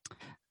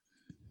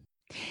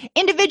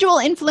 Individual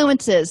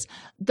influences.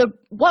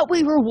 What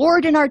we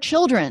reward in our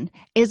children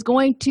is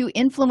going to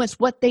influence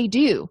what they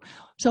do.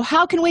 So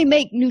how can we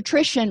make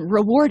nutrition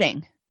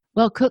rewarding?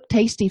 Well, cook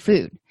tasty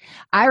food.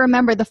 I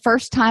remember the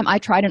first time I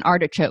tried an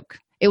artichoke.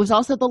 It was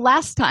also the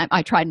last time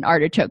I tried an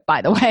artichoke,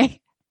 by the way.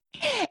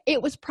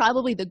 It was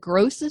probably the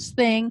grossest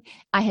thing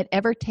I had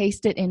ever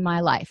tasted in my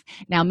life.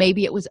 Now,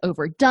 maybe it was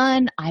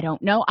overdone. I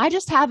don't know. I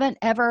just haven't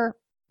ever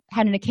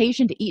had an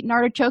occasion to eat an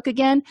artichoke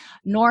again,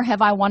 nor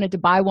have I wanted to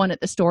buy one at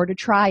the store to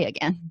try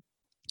again.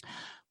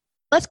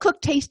 Let's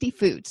cook tasty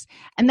foods.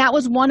 And that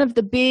was one of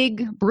the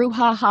big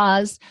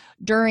brouhahas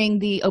during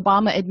the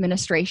Obama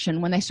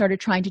administration when they started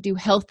trying to do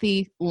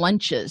healthy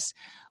lunches.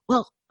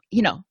 Well,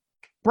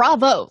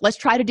 bravo, let's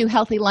try to do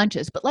healthy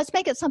lunches, but let's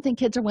make it something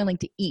kids are willing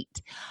to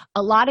eat.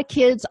 A lot of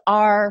kids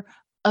are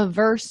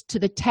averse to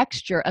the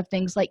texture of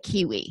things like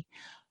kiwi.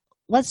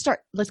 Let's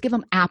give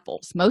them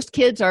apples. Most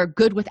kids are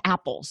good with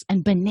apples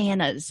and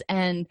bananas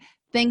and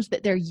things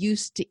that they're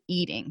used to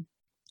eating.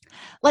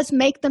 Let's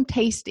make them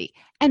tasty.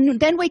 And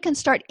then we can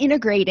start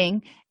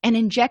integrating and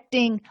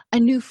injecting a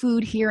new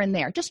food here and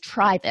there. Just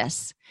try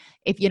this.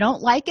 If you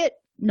don't like it,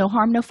 no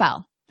harm, no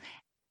foul.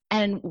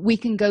 And we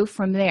can go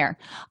from there.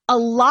 A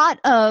lot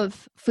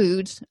of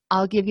foods,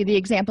 I'll give you the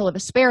example of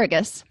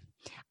asparagus.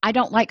 I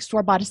don't like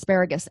store-bought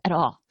asparagus at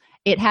all.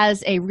 It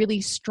has a really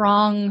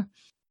strong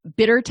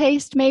bitter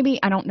taste, maybe.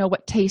 I don't know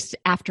what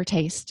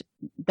aftertaste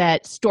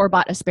that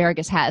store-bought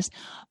asparagus has.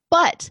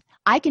 But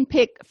I can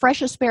pick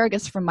fresh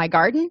asparagus from my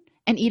garden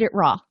and eat it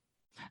raw.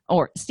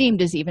 Or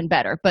steamed is even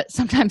better, but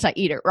sometimes I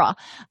eat it raw.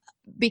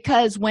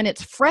 Because when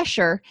it's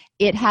fresher,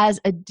 it has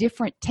a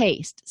different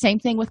taste. Same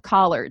thing with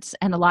collards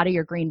and a lot of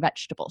your green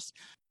vegetables.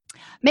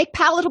 Make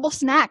palatable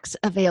snacks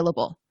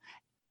available.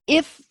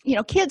 If,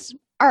 kids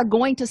are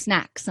going to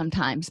snack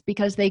sometimes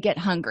because they get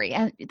hungry,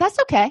 and that's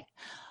okay.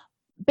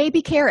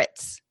 Baby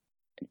carrots,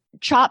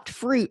 chopped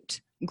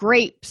fruit,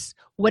 grapes,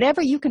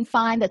 whatever you can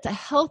find that's a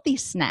healthy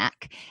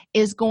snack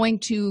is going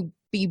to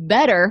be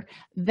better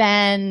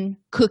than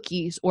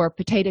cookies or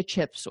potato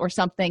chips or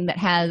something that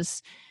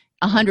has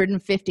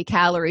 150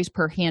 calories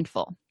per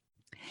handful.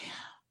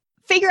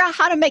 Figure out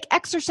how to make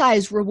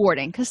exercise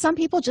rewarding, because some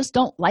people just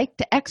don't like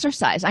to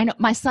exercise. I know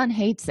my son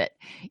hates it.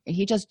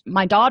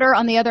 My daughter,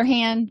 on the other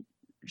hand,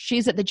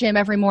 she's at the gym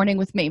every morning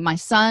with me. My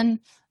son,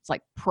 it's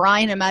like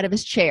prying him out of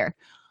his chair.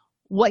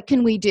 What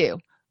can we do?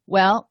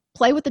 Well,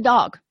 play with the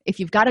dog. If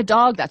you've got a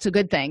dog, that's a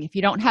good thing. If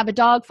you don't have a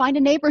dog, find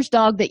a neighbor's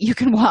dog that you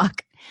can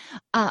walk.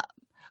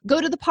 Go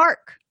to the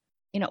park.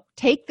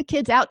 Take the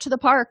kids out to the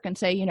park and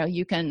say,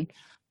 you can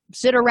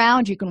sit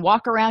around, you can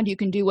walk around, you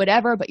can do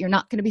whatever, but you're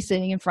not going to be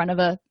sitting in front of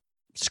a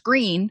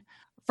screen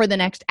for the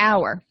next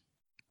hour.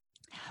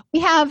 We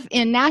have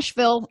in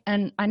Nashville,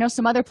 and I know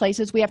some other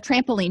places, we have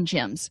trampoline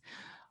gyms,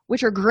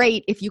 which are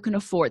great if you can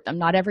afford them.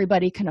 Not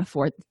everybody can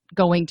afford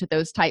going to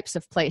those types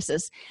of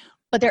places,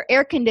 but they're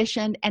air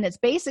conditioned, and it's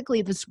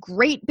basically this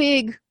great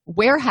big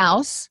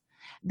warehouse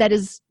that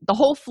is, the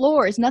whole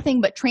floor is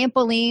nothing but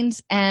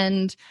trampolines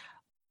and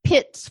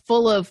pits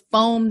full of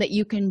foam that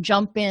you can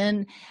jump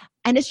in,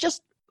 and it's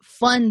just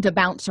fun to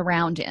bounce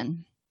around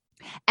in.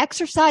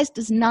 Exercise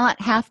does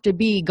not have to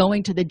be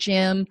going to the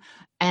gym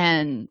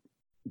and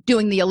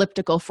doing the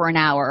elliptical for an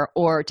hour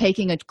or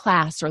taking a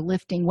class or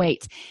lifting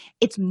weights.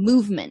 It's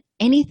movement,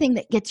 anything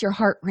that gets your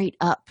heart rate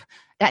up.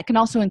 That can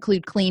also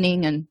include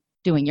cleaning and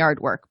doing yard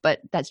work, but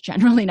that's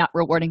generally not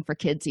rewarding for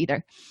kids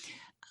either.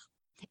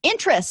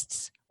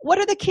 Interests. What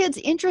are the kids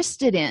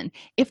interested in?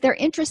 If they're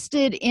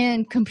interested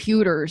in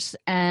computers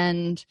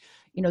and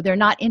they're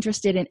not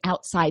interested in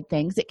outside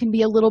things, it can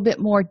be a little bit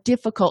more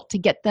difficult to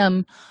get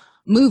them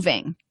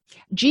moving.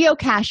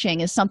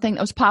 Geocaching is something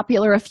that was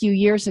popular a few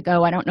years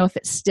ago. I don't know if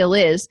it still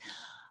is,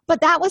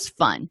 but that was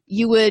fun.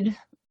 You would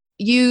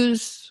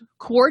use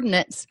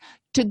coordinates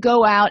to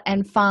go out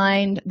and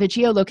find the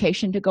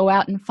geolocation, to go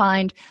out and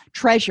find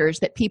treasures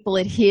that people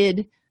had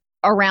hid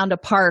around a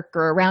park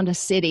or around a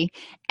city,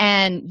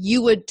 and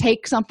you would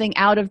take something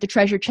out of the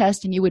treasure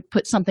chest and you would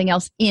put something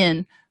else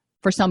in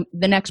for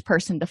the next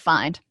person to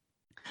find.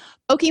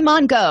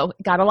 Pokemon Go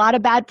got a lot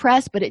of bad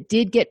press, but it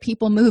did get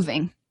people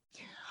moving.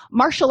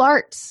 Martial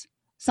arts.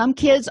 Some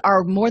kids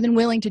are more than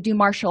willing to do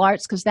martial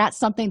arts because that's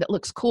something that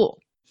looks cool.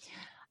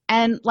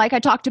 And like I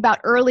talked about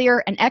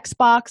earlier, an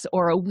Xbox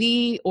or a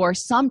Wii or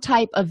some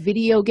type of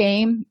video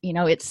game,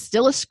 it's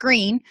still a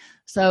screen,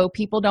 so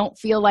people don't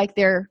feel like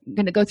they're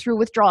going to go through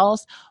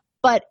withdrawals,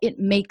 but it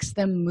makes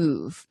them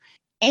move.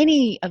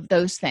 Any of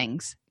those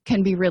things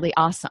can be really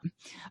awesome.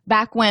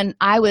 Back when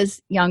I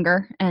was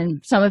younger, and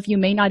some of you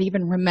may not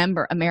even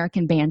remember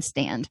American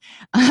Bandstand,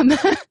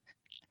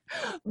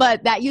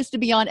 but that used to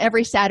be on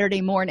every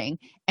Saturday morning,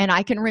 and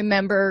I can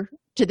remember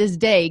to this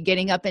day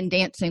getting up and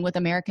dancing with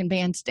American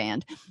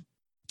Bandstand.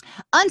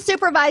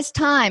 Unsupervised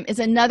time is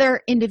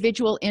another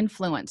individual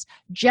influence.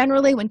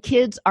 Generally, when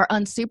kids are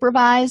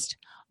unsupervised,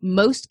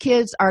 most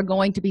kids are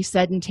going to be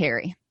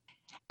sedentary.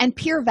 And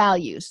peer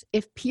values.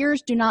 If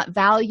peers do not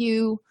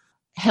value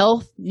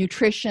health,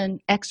 nutrition,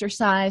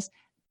 exercise,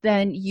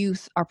 then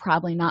youth are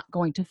probably not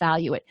going to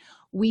value it.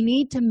 We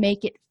need to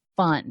make it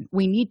fun.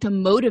 We need to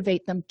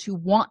motivate them to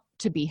want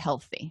to be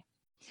healthy.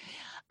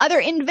 Other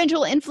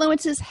individual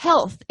influences,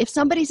 health. If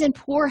somebody's in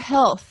poor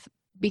health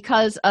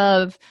because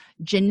of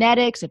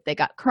genetics, if they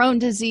got Crohn's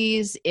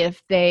disease,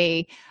 if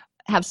they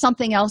have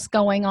something else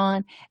going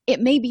on, it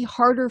may be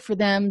harder for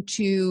them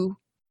to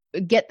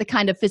get the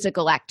kind of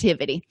physical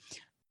activity.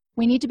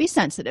 We need to be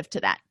sensitive to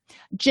that.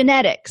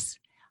 Genetics,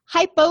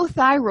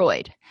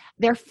 hypothyroid.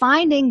 They're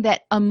finding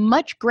that a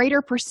much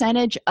greater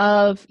percentage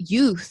of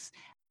youth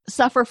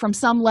suffer from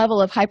some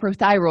level of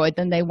hypothyroid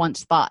than they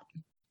once thought.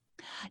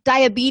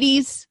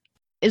 Diabetes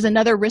is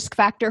another risk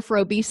factor for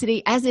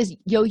obesity, as is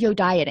yo-yo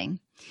dieting.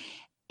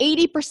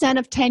 80%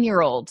 of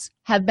 10-year-olds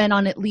have been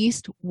on at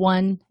least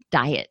one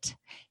diet.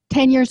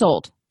 10 years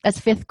old, that's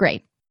 5th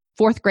grade,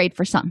 4th grade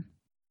for some.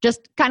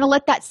 Just kind of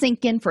let that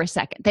sink in for a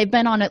second. They've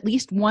been on at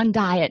least one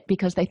diet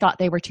because they thought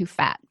they were too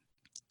fat.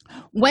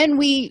 When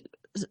we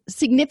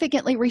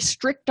significantly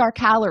restrict our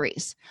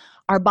calories,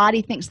 our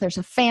body thinks there's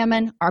a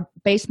famine, our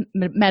base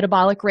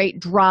metabolic rate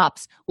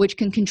drops, which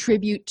can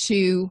contribute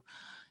to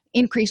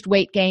increased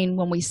weight gain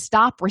when we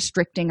stop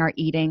restricting our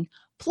eating.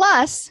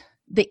 Plus,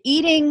 the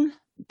eating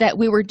that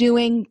we were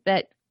doing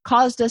that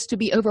caused us to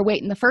be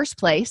overweight in the first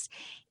place,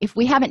 if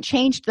we haven't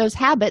changed those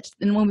habits,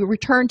 then when we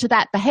return to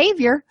that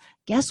behavior,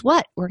 guess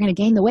what? We're going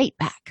to gain the weight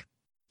back.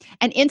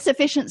 And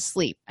insufficient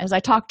sleep, as I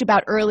talked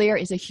about earlier,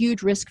 is a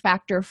huge risk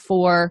factor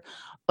for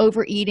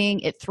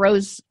overeating. It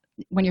throws,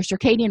 when your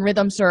circadian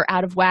rhythms are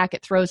out of whack,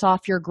 it throws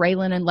off your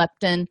ghrelin and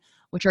leptin,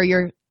 which are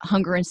your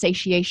hunger and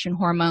satiation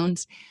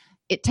hormones.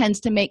 It tends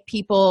to make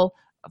people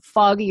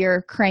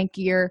foggier,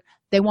 crankier.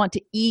 They want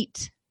to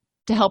eat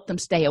to help them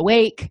stay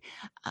awake.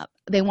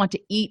 They want to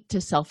eat to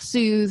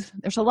self-soothe.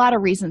 There's a lot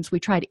of reasons we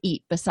try to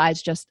eat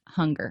besides just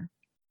hunger.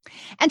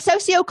 And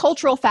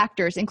sociocultural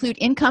factors include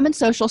income and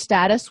social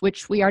status,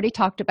 which we already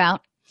talked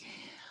about.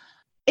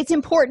 It's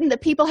important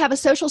that people have a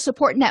social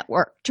support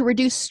network to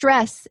reduce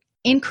stress,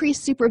 increase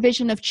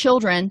supervision of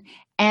children,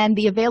 and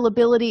the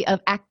availability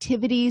of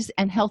activities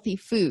and healthy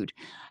food.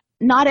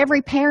 Not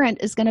every parent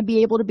is going to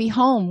be able to be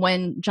home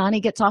when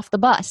Johnny gets off the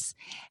bus.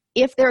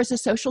 If there is a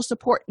social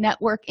support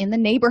network in the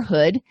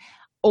neighborhood,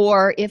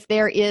 or if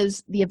there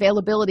is the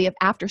availability of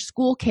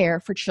after-school care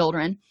for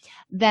children,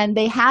 then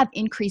they have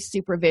increased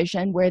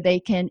supervision where they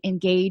can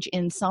engage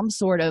in some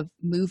sort of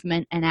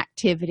movement and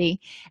activity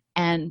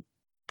and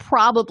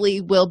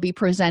probably will be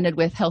presented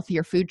with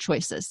healthier food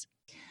choices.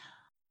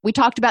 We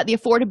talked about the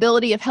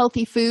affordability of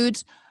healthy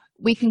foods.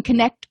 We can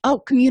connect,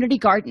 community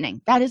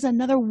gardening. That is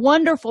another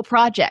wonderful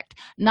project.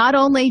 Not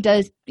only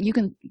you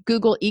can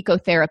Google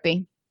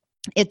ecotherapy.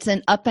 It's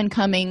an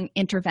up-and-coming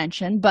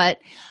intervention, but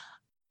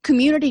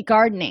community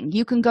gardening,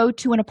 you can go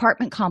to an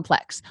apartment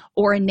complex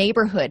or a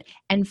neighborhood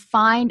and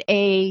find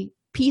a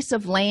piece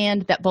of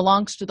land that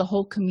belongs to the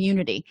whole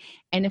community.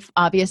 And if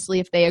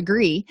they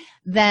agree,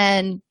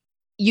 then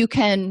you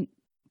can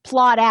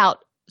plot out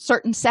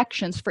certain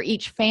sections for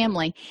each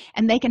family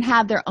and they can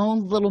have their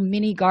own little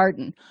mini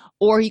garden.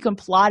 Or you can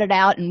plot it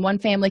out and one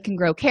family can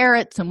grow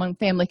carrots and one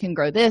family can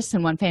grow this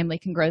and one family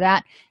can grow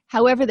that,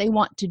 however they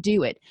want to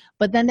do it.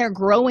 But then they're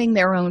growing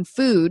their own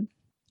food,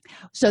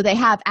 so they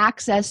have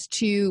access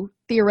to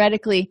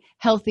theoretically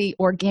healthy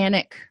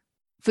organic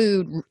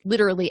food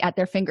literally at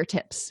their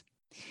fingertips.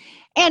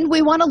 And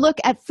we want to look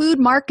at food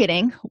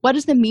marketing. What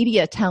is the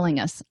media telling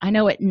us? I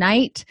know at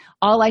night,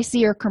 all I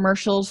see are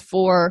commercials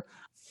for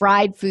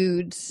fried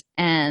foods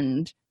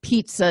and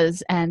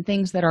pizzas and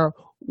things that are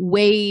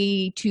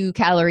way too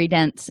calorie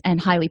dense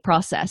and highly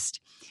processed.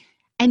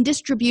 And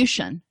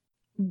distribution.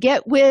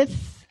 Get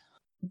with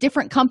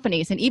different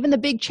companies and even the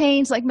big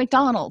chains like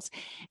McDonald's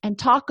and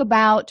talk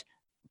about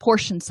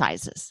portion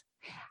sizes.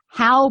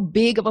 How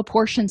big of a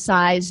portion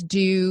size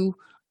do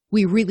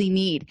we really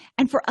need?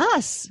 And for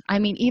us,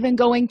 even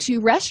going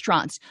to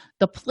restaurants,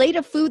 the plate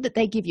of food that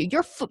they give you,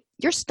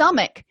 your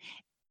stomach,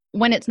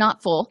 when it's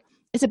not full,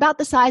 is about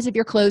the size of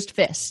your closed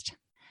fist.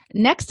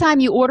 Next time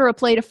you order a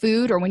plate of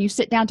food or when you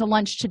sit down to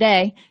lunch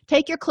today,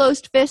 take your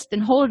closed fist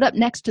and hold it up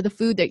next to the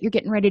food that you're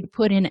getting ready to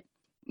put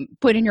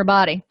in your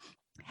body.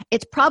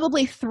 It's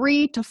probably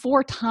 3 to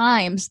 4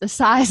 times the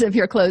size of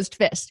your closed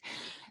fist.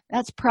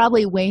 That's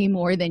probably way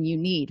more than you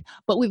need,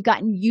 but we've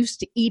gotten used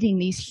to eating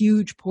these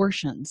huge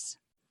portions.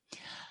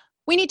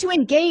 We need to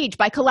engage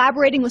by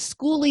collaborating with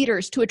school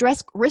leaders to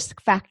address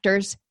risk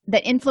factors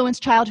that influence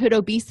childhood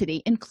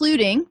obesity,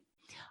 including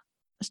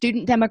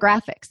student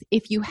demographics.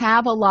 If you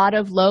have a lot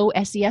of low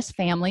SES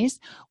families,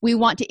 we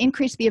want to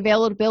increase the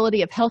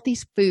availability of healthy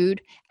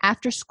food,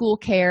 after-school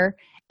care,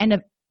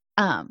 and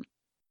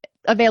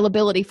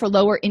availability for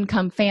lower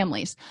income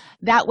families.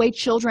 That way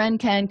children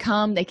can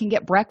come, they can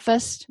get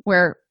breakfast.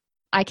 Where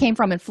I came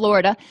from in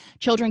Florida,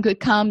 children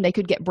could come, they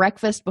could get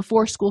breakfast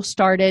before school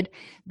started,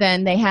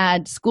 then they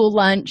had school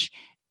lunch,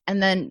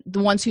 and then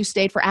the ones who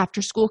stayed for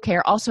after school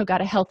care also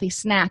got a healthy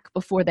snack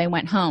before they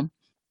went home.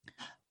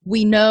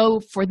 We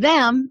know for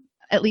them,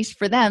 at least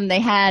for them, they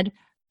had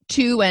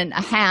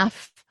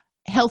 2.5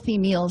 healthy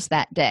meals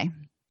that day.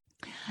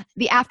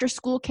 The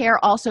after-school care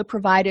also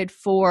provided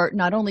for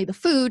not only the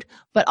food,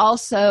 but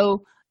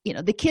also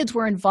the kids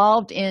were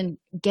involved in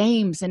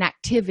games and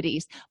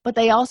activities, but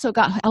they also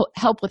got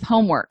help with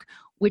homework,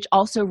 which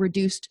also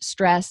reduced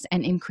stress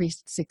and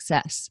increased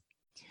success.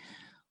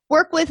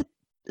 Work with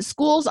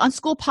schools on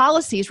school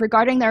policies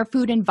regarding their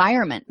food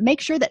environment. Make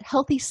sure that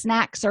healthy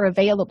snacks are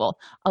available.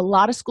 A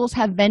lot of schools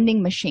have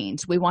vending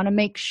machines. We want to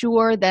make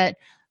sure that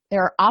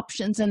there are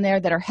options in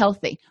there that are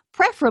healthy,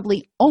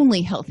 preferably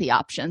only healthy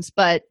options,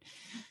 but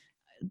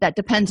that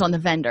depends on the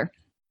vendor.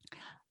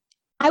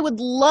 I would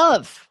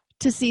love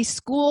to see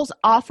schools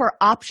offer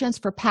options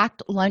for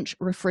packed lunch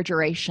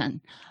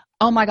refrigeration.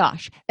 Oh my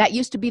gosh, that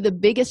used to be the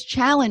biggest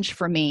challenge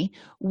for me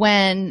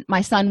when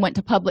my son went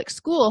to public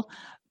school,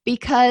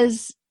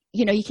 because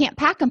you can't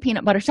pack them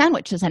peanut butter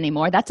sandwiches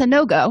anymore. That's a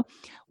no-go.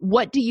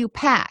 What do you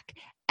pack?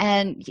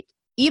 And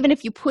even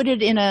if you put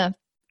it in a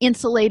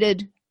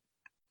insulated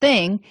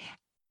thing,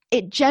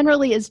 it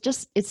generally is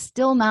it's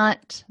still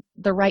not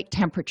the right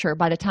temperature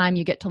by the time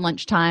you get to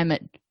lunchtime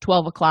at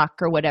 12 o'clock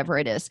or whatever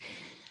it is.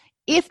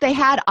 If they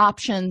had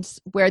options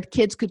where the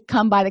kids could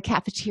come by the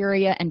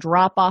cafeteria and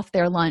drop off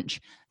their lunch,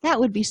 that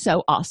would be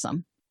so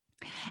awesome.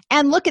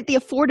 And look at the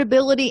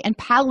affordability and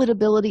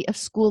palatability of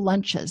school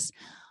lunches.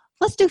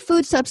 Let's do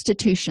food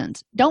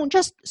substitutions. Don't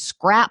just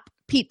scrap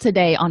pizza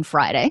day on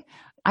Friday.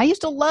 I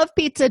used to love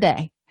pizza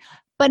day,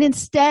 but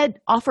instead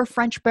offer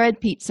French bread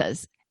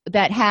pizzas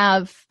that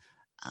have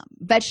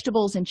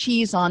vegetables and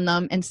cheese on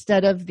them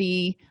instead of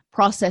the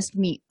processed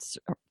meats.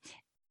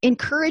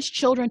 Encourage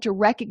children to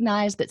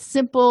recognize that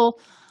simple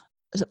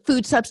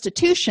food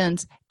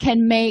substitutions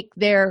can make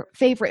their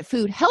favorite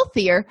food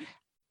healthier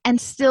and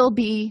still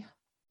be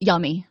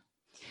yummy.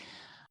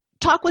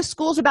 Talk with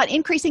schools about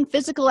increasing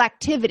physical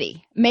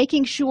activity,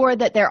 making sure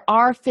that there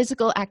are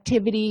physical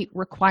activity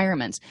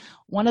requirements.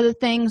 One of the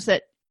things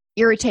that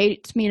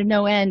irritates me to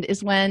no end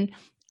is when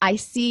I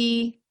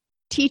see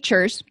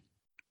teachers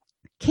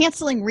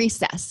canceling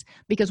recess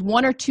because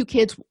one or two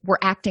kids were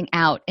acting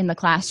out in the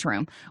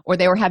classroom, or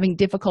they were having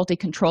difficulty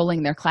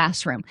controlling their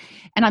classroom.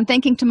 And I'm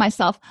thinking to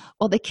myself,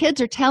 well, the kids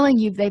are telling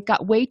you they've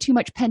got way too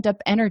much pent-up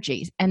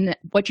energy, and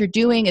what you're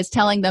doing is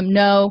telling them,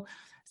 no,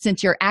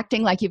 since you're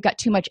acting like you've got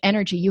too much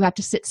energy, you have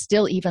to sit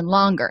still even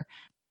longer.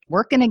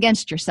 Working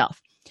against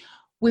yourself.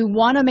 We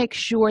want to make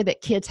sure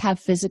that kids have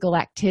physical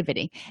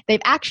activity.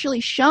 They've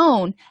actually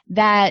shown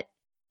that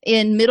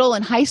in middle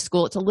and high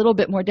school, it's a little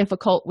bit more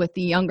difficult with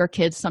the younger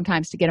kids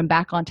sometimes to get them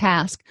back on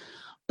task.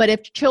 But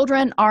if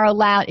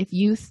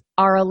youth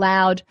are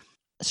allowed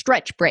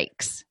stretch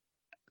breaks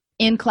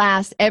in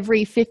class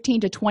every 15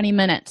 to 20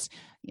 minutes,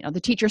 the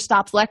teacher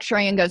stops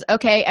lecturing and goes,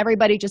 okay,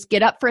 everybody just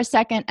get up for a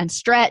second and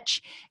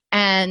stretch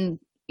and,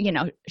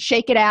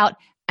 shake it out,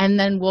 and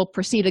then we'll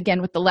proceed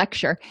again with the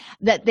lecture,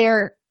 that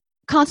their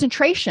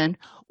concentration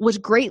was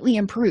greatly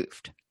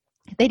improved.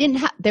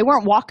 They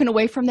weren't walking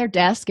away from their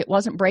desk. It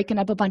wasn't breaking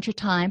up a bunch of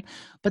time,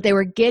 but they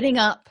were getting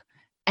up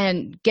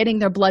and getting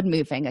their blood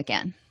moving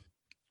again.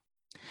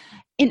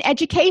 In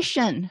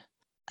education,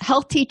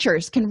 health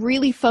teachers can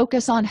really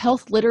focus on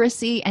health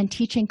literacy and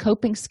teaching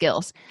coping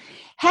skills.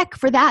 Heck,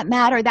 for that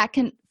matter, that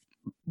can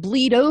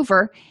bleed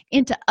over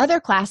into other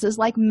classes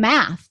like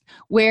math,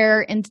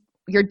 where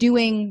you're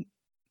doing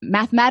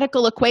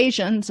mathematical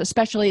equations,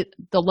 especially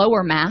the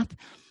lower math.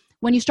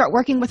 When you start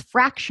working with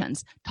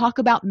fractions, talk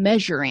about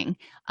measuring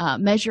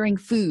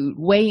food,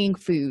 weighing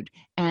food,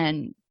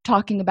 and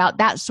talking about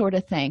that sort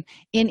of thing.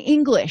 In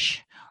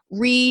English,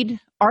 read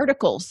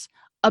articles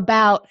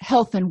about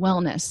health and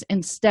wellness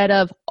instead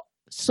of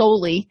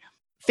solely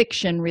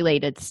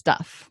fiction-related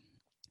stuff.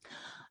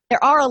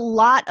 There are a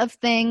lot of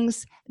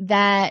things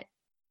that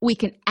we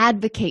can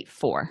advocate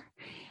for.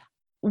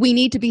 We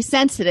need to be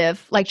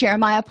sensitive, like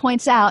Jeremiah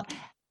points out,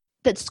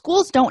 that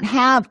schools don't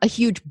have a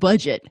huge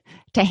budget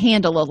to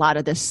handle a lot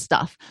of this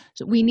stuff.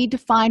 So we need to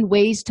find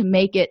ways to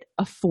make it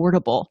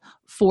affordable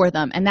for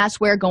them. And that's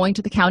where going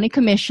to the county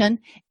commission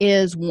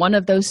is one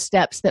of those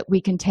steps that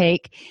we can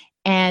take,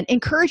 and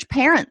encourage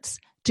parents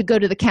to go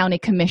to the county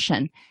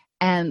commission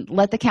and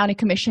let the county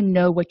commission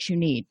know what you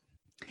need.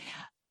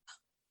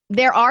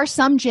 There are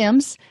some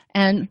gyms,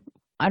 and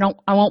I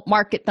won't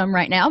market them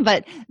right now,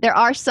 but there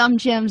are some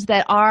gyms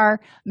that are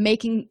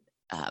making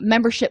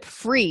membership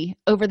free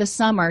over the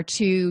summer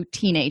to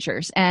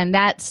teenagers, and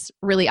that's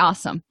really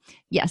awesome.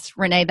 Yes,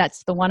 Renee,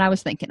 that's the one I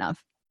was thinking of.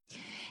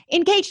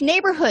 Engage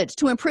neighborhoods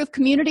to improve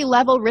community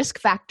level risk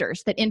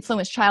factors that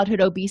influence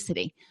childhood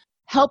obesity.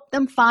 Help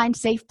them find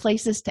safe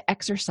places to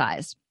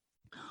exercise.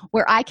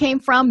 Where I came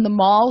from, the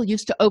mall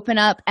used to open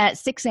up at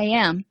 6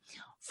 a.m.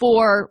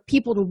 for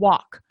people to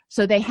walk.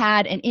 So they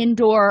had an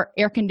indoor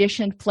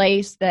air-conditioned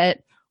place that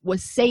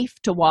was safe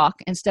to walk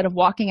instead of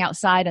walking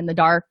outside in the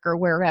dark or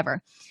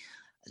wherever.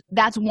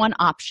 That's one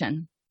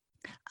option.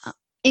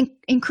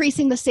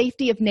 Increasing the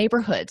safety of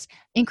neighborhoods,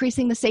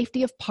 increasing the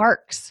safety of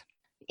parks.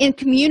 In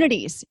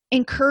communities,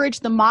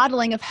 encourage the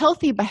modeling of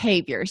healthy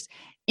behaviors,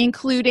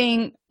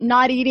 including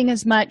not eating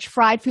as much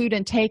fried food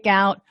and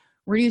takeout,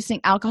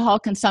 reducing alcohol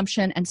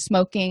consumption and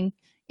smoking,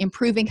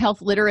 improving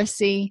health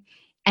literacy,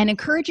 and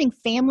encouraging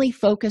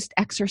family-focused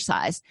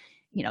exercise.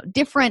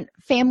 different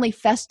family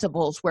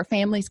festivals where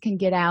families can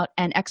get out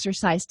and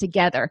exercise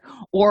together,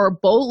 or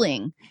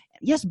bowling.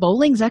 Yes,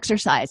 bowling's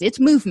exercise. It's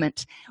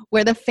movement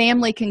where the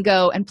family can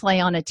go and play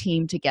on a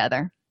team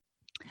together.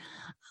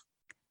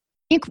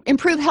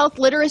 Improve health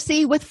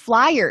literacy with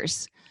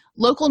flyers,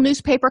 local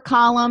newspaper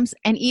columns,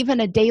 and even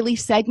a daily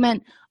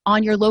segment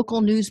on your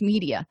local news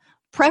media,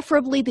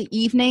 preferably the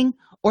evening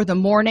or the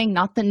morning,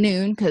 not the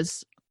noon,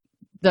 because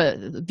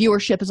the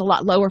viewership is a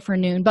lot lower for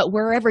noon, but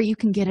wherever you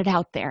can get it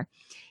out there.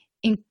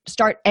 And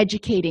start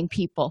educating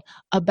people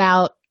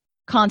about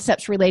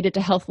concepts related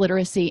to health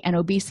literacy and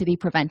obesity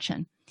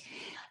prevention.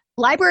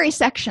 Library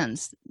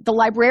sections. The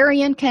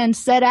librarian can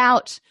set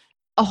out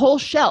a whole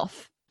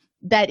shelf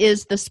that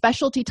is the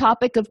specialty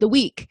topic of the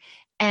week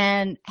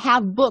and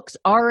have books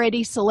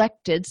already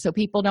selected so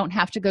people don't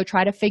have to go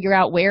try to figure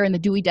out where in the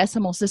Dewey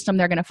Decimal System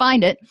they're going to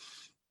find it,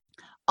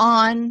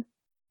 on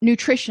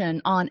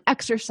nutrition, on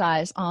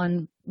exercise,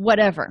 on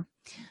whatever.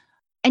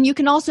 And you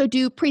can also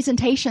do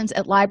presentations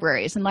at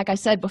libraries. And like I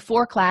said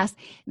before class,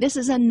 this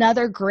is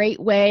another great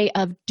way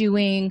of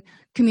doing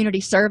community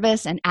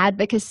service and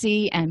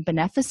advocacy and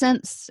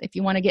beneficence, if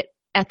you want to get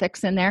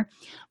ethics in there,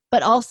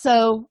 but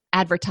also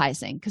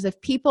advertising. Because if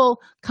people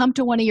come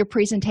to one of your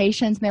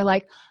presentations and they're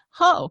like,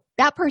 oh,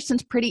 that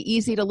person's pretty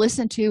easy to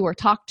listen to or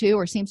talk to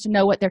or seems to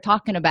know what they're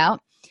talking about,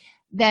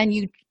 then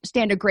you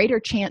stand a greater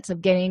chance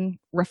of getting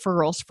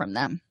referrals from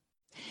them.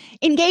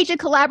 Engage and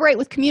collaborate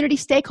with community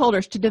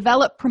stakeholders to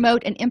develop,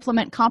 promote, and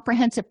implement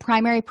comprehensive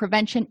primary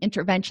prevention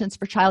interventions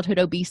for childhood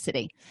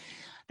obesity.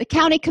 The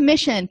county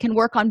commission can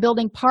work on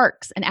building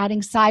parks and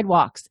adding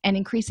sidewalks and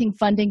increasing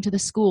funding to the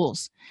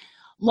schools.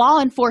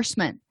 Law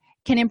enforcement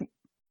can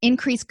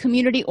increase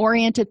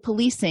community-oriented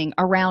policing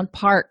around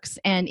parks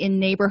and in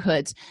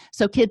neighborhoods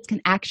so kids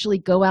can actually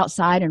go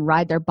outside and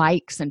ride their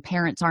bikes and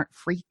parents aren't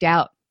freaked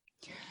out.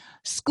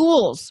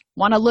 Schools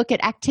want to look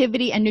at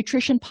activity and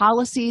nutrition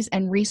policies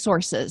and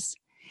resources.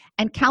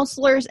 And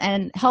counselors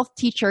and health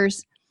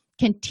teachers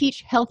can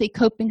teach healthy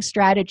coping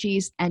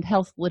strategies and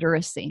health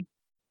literacy.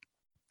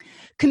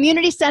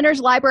 Community centers,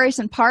 libraries,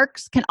 and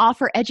parks can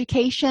offer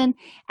education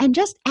and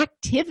just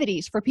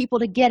activities for people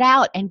to get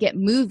out and get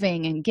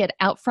moving and get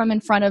out from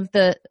in front of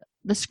the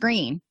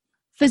screen.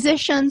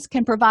 Physicians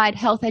can provide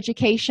health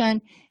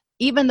education,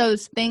 even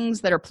those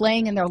things that are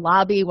playing in their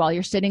lobby while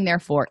you're sitting there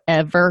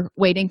forever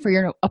waiting for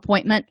your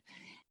appointment,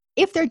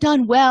 if they're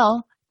done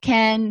well,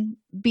 can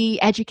be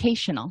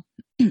educational.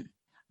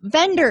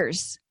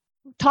 Vendors,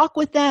 talk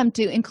with them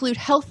to include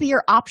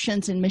healthier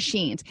options in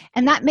machines.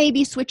 And that may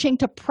be switching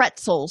to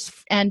pretzels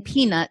and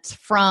peanuts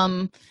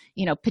from,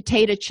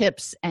 potato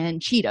chips and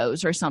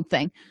Cheetos or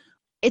something.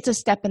 It's a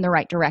step in the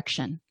right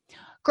direction.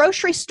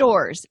 Grocery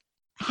stores,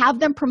 have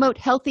them promote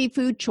healthy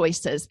food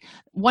choices.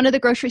 One of the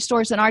grocery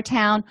stores in our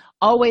town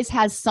always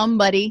has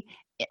somebody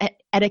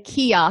at a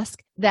kiosk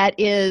that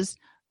is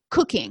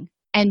cooking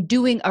and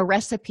doing a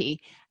recipe.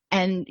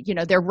 And,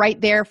 they're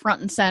right there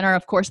front and center.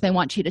 Of course, they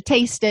want you to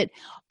taste it,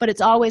 but it's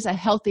always a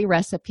healthy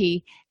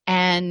recipe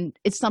and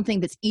it's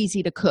something that's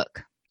easy to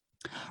cook.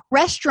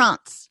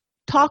 Restaurants,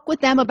 talk with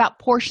them about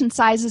portion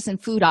sizes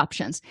and food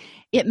options.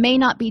 It may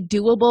not be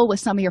doable with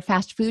some of your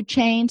fast food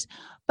chains,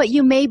 but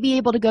you may be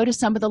able to go to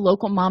some of the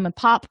local mom and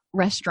pop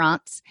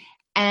restaurants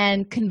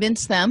and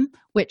convince them,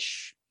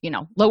 which,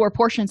 lower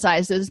portion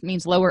sizes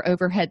means lower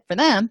overhead for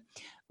them,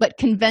 but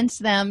convince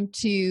them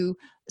to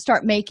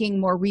start making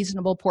more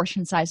reasonable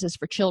portion sizes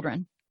for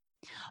children.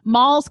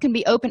 Malls can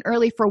be open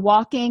early for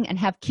walking and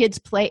have kids'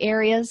 play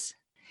areas.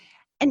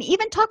 And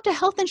even talk to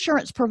health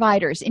insurance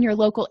providers in your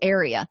local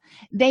area.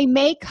 They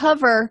may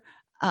cover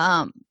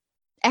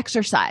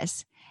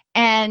exercise,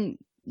 and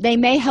they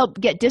may help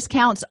get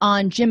discounts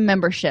on gym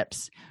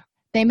memberships.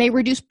 They may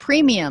reduce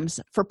premiums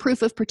for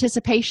proof of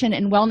participation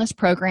in wellness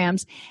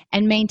programs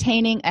and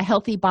maintaining a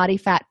healthy body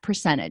fat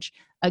percentage.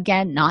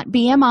 Again, not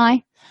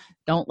BMI.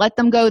 Don't let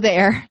them go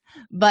there,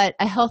 but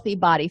a healthy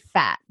body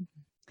fat.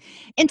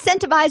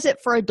 Incentivize it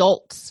for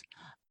adults.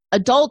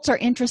 Adults are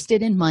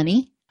interested in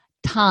money,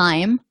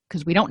 time,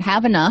 because we don't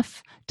have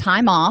enough,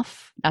 time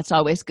off. That's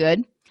always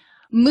good.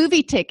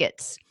 Movie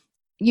tickets.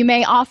 You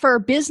may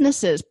offer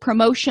businesses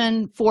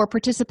promotion for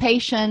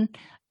participation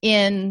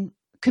in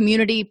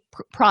community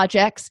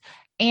projects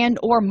and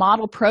or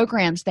model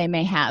programs they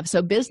may have.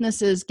 So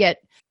businesses get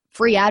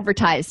free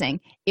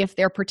advertising if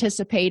they're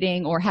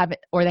participating or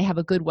they have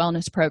a good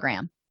wellness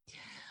program.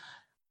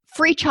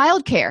 Free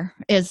childcare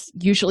is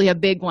usually a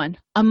big one.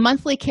 A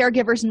monthly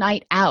caregiver's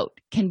night out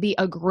can be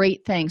a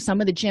great thing. Some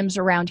of the gyms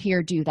around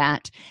here do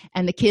that,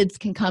 and the kids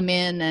can come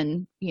in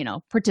and,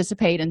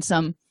 participate in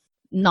some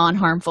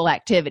non-harmful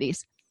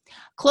activities.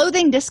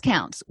 Clothing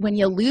discounts. When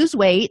you lose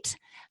weight,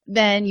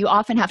 then you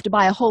often have to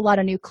buy a whole lot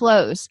of new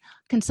clothes.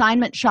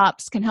 Consignment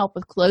shops can help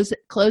with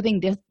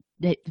clothing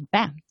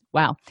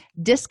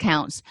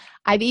discounts.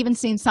 I've even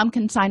seen some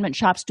consignment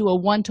shops do a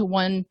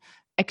one-to-one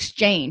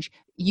exchange.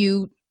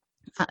 You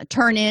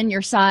turn in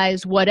your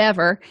size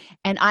whatever,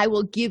 and I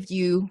will give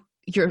you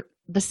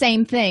the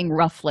same thing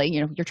roughly.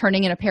 You're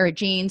turning in a pair of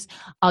jeans.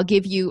 I'll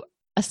give you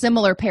a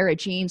similar pair of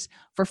jeans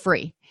for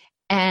free.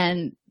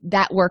 and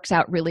that works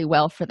out really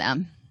well for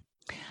them.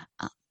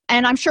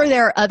 And I'm sure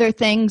there are other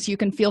things you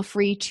can feel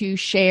free to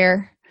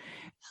share.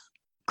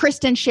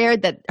 Kristen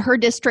shared that her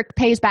district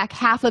pays back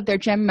half of their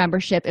gym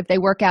membership if they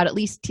work out at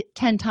least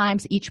 10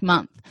 times each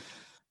month.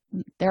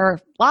 There are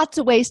lots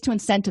of ways to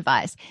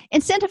incentivize.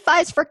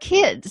 Incentivize for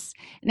kids.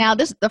 Now,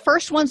 the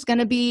first one's going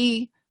to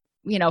be,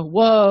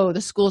 whoa,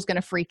 the school's going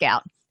to freak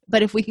out.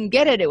 But if we can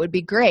get it, it would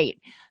be great.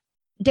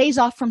 Days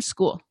off from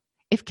school.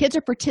 If kids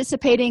are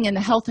participating in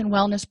the health and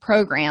wellness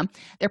program,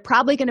 they're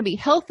probably going to be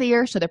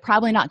healthier, so they're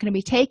probably not going to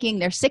be taking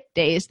their sick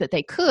days that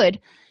they could.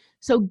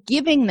 So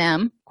giving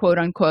them, quote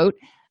unquote,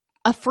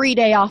 a free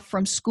day off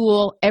from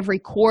school every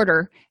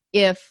quarter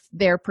if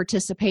they're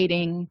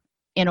participating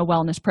in a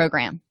wellness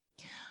program.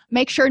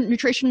 Make sure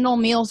nutritional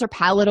meals are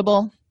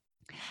palatable.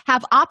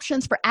 Have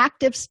options for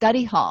active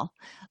study hall,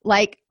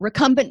 like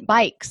recumbent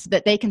bikes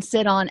that they can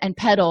sit on and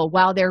pedal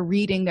while they're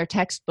reading their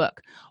textbook,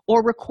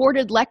 or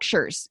recorded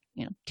lectures.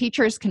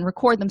 Teachers can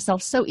record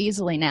themselves so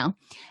easily now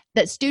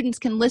that students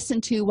can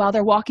listen to while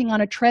they're walking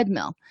on a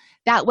treadmill.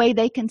 That way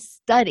they can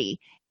study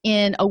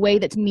in a way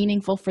that's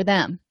meaningful for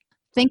them.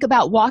 Think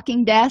about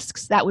walking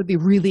desks. That would be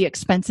really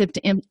expensive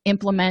to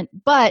implement,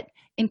 but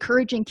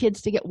encouraging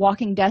kids to get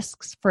walking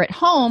desks for at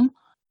home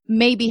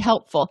may be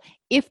helpful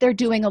if they're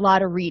doing a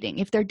lot of reading.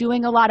 If they're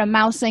doing a lot of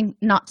mousing,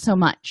 not so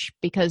much,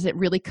 because it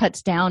really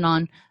cuts down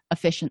on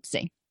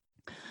efficiency.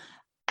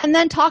 And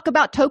then talk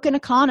about token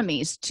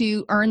economies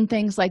to earn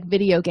things like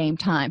video game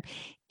time.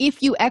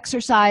 If you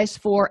exercise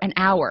for an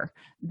hour,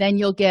 then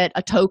you'll get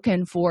a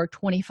token for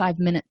 25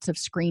 minutes of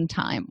screen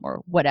time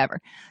or whatever.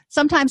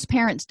 Sometimes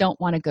parents don't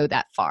want to go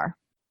that far.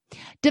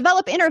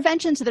 Develop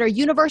interventions that are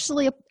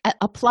universally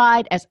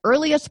applied as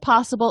early as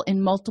possible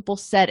in multiple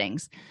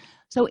settings.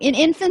 So in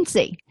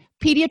infancy,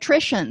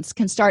 pediatricians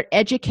can start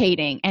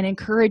educating and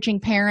encouraging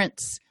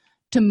parents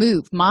to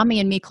move.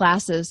 Mommy and Me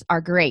classes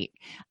are great.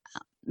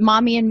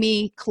 Mommy and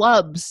Me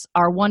clubs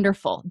are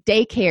wonderful.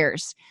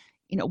 Daycares,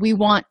 we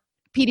want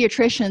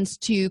pediatricians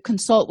to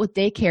consult with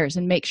daycares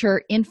and make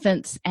sure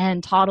infants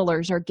and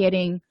toddlers are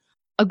getting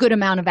a good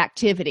amount of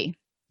activity.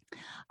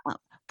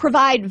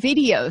 Provide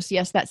videos.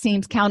 Yes, that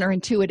seems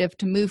counterintuitive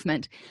to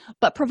movement,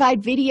 but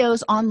provide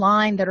videos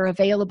online that are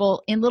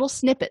available in little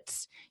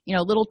snippets,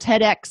 little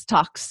TEDx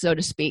talks, so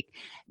to speak,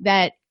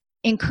 that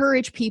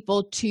encourage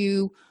people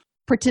to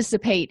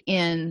participate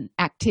in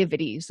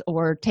activities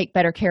or take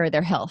better care of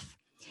their health.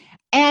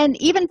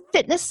 And even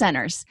fitness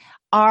centers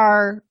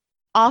are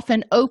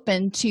often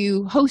open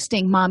to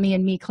hosting Mommy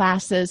and Me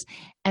classes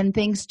and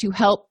things to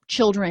help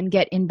children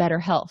get in better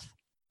health.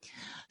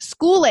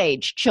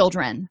 School-age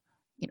children.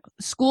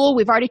 School,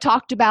 we've already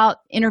talked about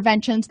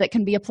interventions that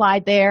can be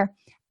applied there.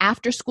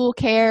 After-school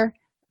care,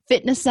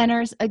 fitness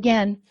centers.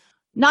 Again,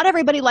 not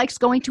everybody likes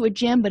going to a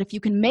gym, but if you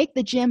can make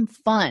the gym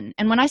fun.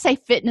 And when I say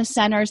fitness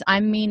centers,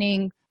 I'm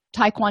meaning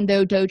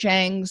Taekwondo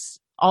dojangs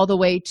all the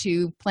way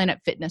to Planet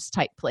Fitness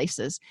type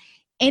places.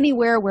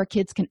 Anywhere where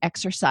kids can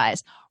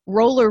exercise.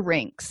 Roller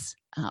rinks,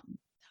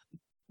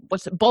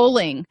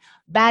 bowling,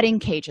 batting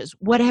cages,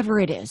 whatever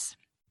it is.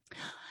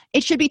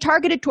 It should be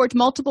targeted towards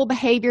multiple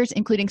behaviors,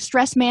 including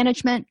stress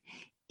management,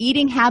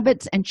 eating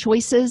habits and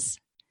choices,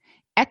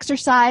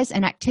 exercise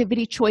and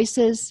activity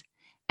choices,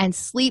 and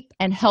sleep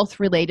and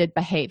health-related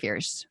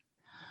behaviors.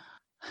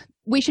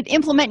 We should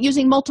implement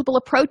using multiple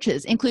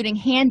approaches, including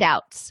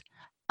handouts,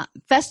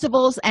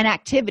 festivals and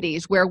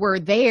activities where we're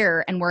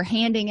there and we're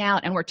handing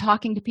out and we're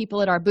talking to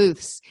people at our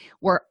booths.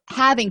 We're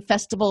having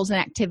festivals and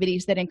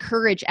activities that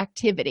encourage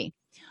activity.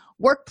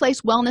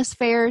 Workplace wellness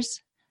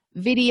fairs,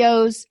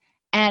 videos,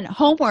 and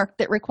homework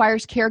that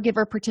requires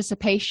caregiver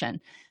participation,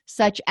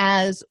 such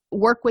as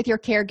work with your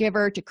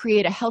caregiver to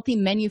create a healthy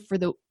menu for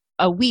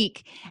a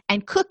week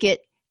and cook it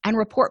and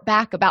report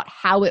back about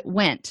how it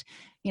went.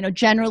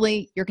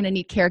 Generally, you're going to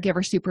need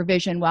caregiver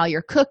supervision while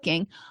you're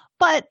cooking,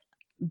 but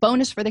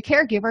bonus for the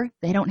caregiver,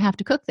 they don't have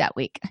to cook that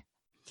week.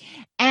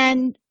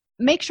 And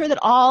make sure that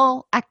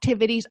all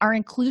activities are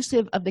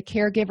inclusive of the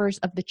caregivers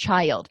of the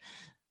child.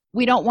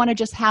 We don't want to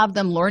just have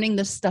them learning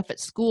this stuff at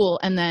school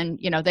and then,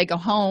 they go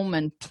home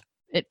and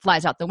it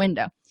flies out the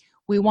window.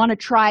 We want to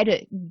try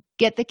to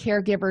get the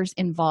caregivers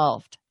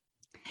involved.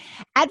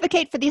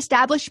 Advocate for the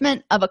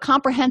establishment of a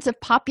comprehensive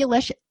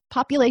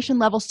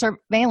population-level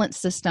surveillance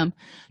system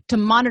to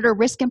monitor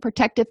risk and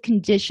protective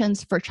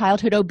conditions for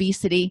childhood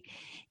obesity,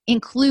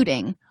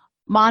 including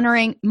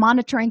monitoring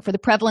for the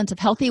prevalence of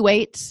healthy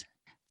weights,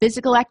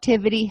 physical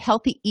activity,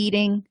 healthy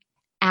eating,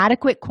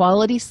 adequate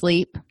quality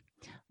sleep,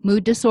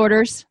 mood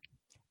disorders,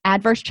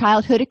 adverse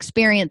childhood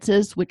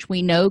experiences, which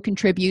we know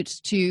contributes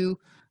to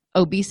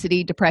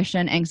obesity,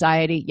 depression,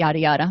 anxiety, yada,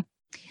 yada.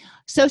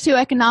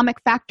 Socioeconomic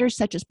factors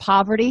such as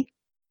poverty,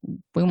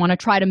 we want to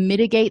try to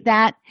mitigate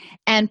that,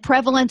 and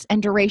prevalence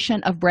and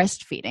duration of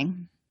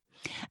breastfeeding.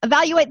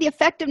 Evaluate the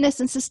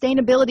effectiveness and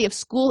sustainability of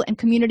school and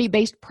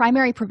community-based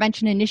primary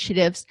prevention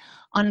initiatives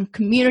on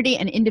community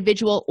and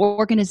individual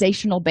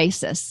organizational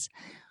basis.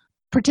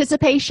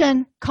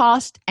 Participation,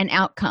 cost, and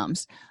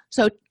outcomes.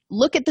 So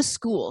look at the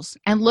schools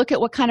and look at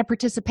what kind of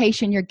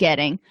participation you're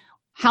getting.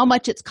 how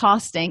much it's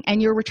costing,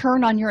 and your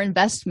return on your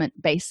investment,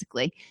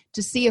 basically,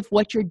 to see if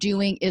what you're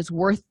doing is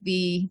worth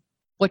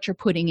what you're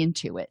putting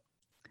into it.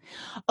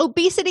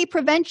 Obesity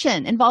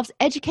prevention involves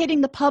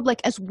educating the public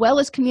as well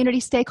as community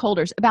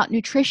stakeholders about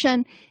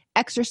nutrition,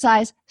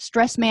 exercise,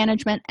 stress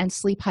management, and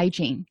sleep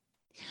hygiene.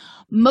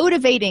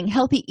 Motivating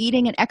healthy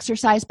eating and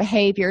exercise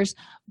behaviors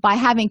by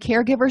having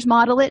caregivers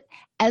model it,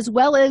 as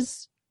well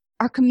as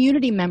our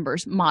community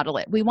members model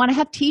it. We want to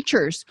have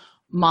teachers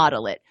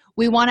model it.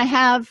 We want to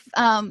have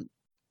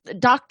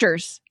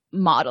doctors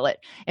model it.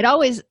 It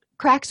always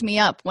cracks me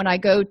up when I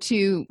go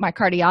to my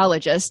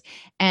cardiologist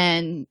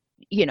and,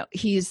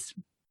 he's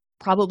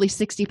probably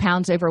 60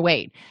 pounds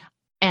overweight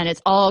and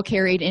it's all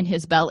carried in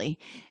his belly.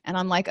 And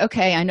I'm like,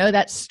 okay, I know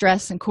that's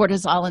stress and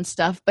cortisol and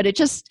stuff, but it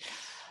just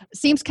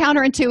seems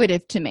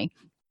counterintuitive to me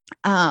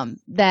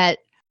that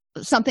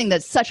something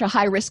that's such a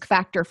high risk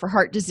factor for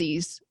heart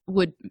disease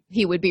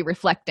he would be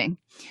reflecting.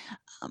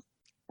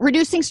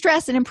 Reducing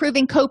stress and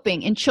improving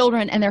coping in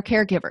children and their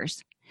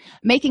caregivers.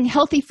 Making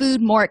healthy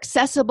food more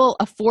accessible,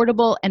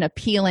 affordable, and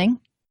appealing.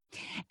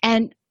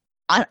 And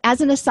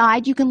as an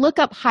aside, you can look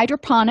up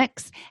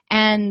hydroponics,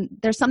 and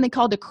there's something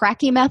called the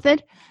Cracky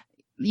method.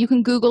 You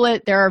can Google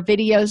it. There are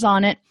videos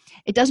on it.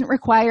 It doesn't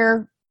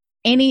require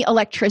any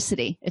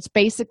electricity. It's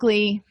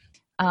basically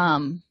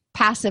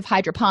passive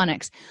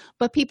hydroponics,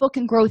 but people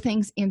can grow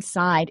things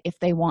inside if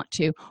they want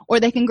to, or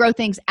they can grow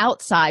things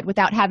outside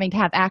without having to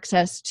have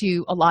access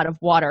to a lot of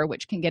water,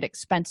 which can get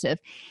expensive.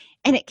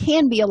 And it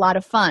can be a lot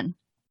of fun.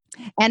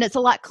 And it's a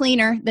lot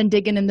cleaner than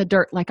digging in the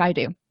dirt like I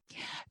do.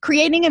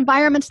 Creating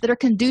environments that are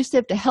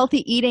conducive to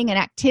healthy eating and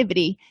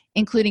activity,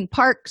 including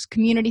parks,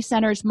 community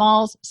centers,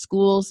 malls,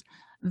 schools,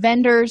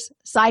 vendors,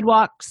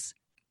 sidewalks,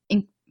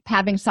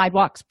 having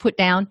sidewalks put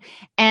down,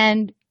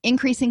 and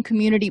increasing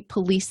community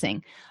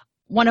policing.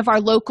 One of our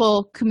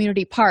local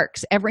community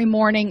parks, every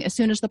morning, as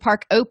soon as the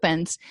park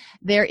opens,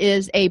 there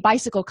is a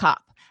bicycle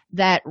cop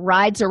that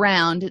rides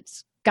around.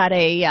 It's got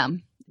a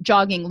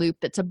jogging loop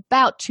that's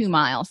about 2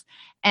 miles,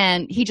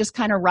 and he just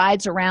kind of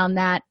rides around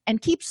that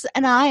and keeps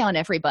an eye on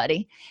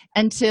everybody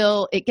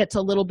until it gets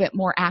a little bit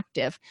more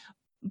active.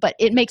 But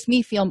it makes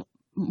me feel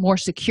more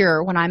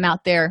secure when I'm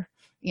out there,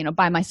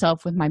 by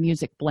myself with my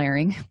music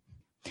blaring.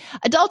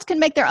 Adults can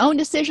make their own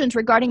decisions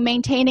regarding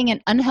maintaining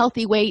an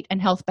unhealthy weight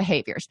and health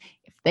behaviors.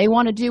 If they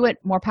want to do it,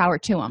 more power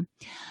to them.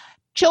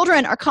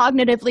 Children are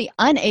cognitively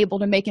unable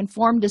to make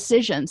informed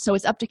decisions, so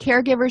it's up to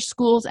caregivers,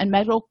 schools, and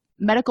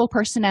medical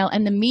personnel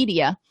and the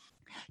media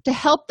to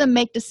help them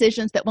make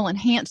decisions that will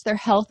enhance their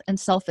health and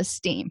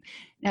self-esteem.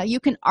 Now, you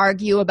can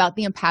argue about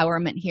the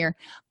empowerment here,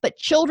 but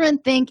children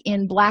think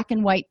in black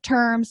and white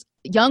terms.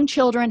 Young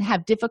children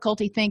have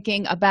difficulty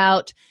thinking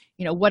about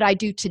what I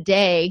do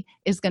today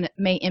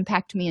may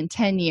impact me in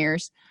 10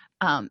 years.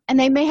 And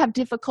they may have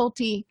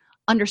difficulty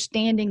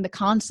understanding the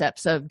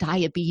concepts of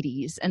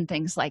diabetes and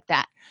things like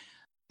that.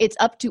 It's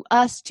up to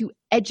us to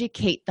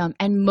educate them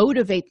and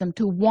motivate them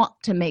to want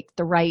to make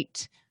the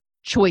right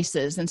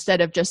choices instead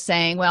of just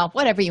saying, well,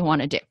 whatever you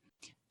want to do.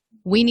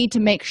 We need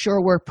to make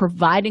sure we're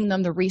providing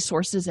them the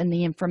resources and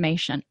the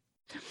information.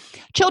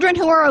 Children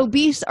who are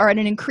obese are at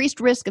an increased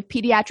risk of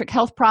pediatric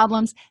health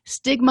problems,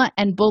 stigma,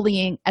 and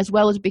bullying, as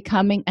well as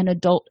becoming an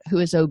adult who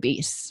is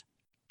obese.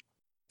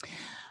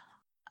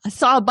 I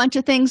saw a bunch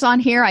of things on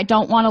here. I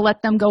don't want to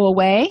let them go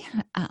away.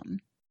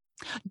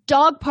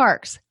 Dog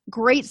parks.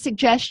 Great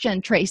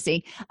suggestion,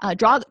 Tracy.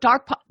 Dog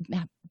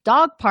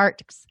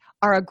parks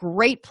are a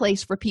great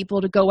place for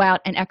people to go out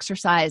and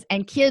exercise.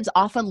 And kids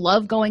often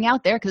love going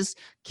out there because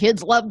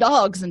kids love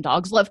dogs and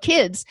dogs love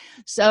kids.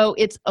 So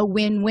it's a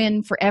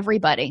win-win for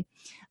everybody.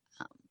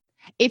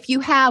 If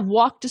you have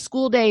walk to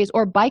school days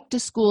or bike to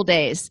school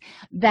days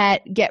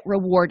that get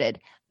rewarded,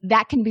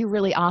 that can be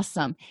really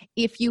awesome.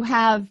 If you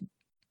have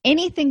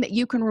anything that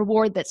you can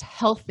reward that's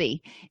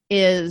healthy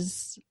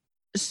is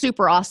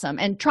super awesome.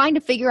 And trying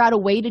to figure out a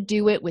way to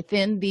do it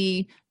within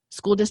the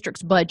school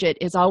district's budget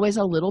is always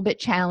a little bit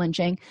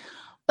challenging.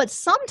 But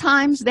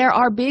sometimes there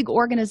are big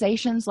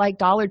organizations like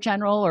Dollar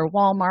General or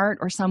Walmart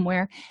or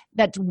somewhere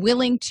that's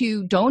willing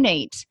to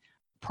donate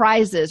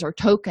prizes or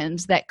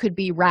tokens that could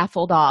be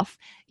raffled off.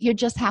 You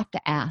just have to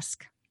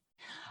ask.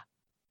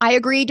 I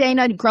agree,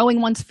 Dana,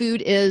 growing one's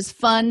food is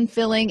fun,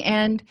 filling,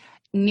 and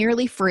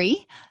nearly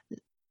free.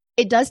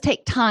 It does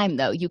take time,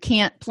 though. You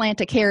can't plant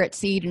a carrot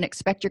seed and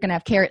expect you're going to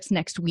have carrots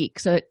next week.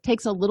 So it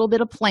takes a little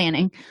bit of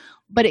planning,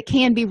 but it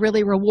can be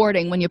really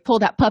rewarding when you pull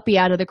that puppy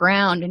out of the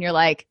ground and you're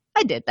like,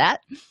 I did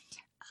that.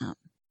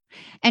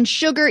 And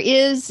sugar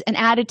is an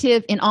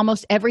additive in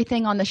almost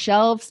everything on the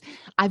shelves.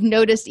 I've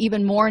noticed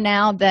even more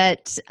now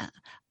that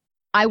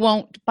I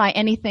won't buy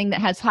anything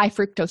that has high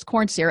fructose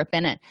corn syrup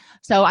in it.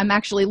 So I'm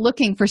actually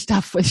looking for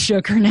stuff with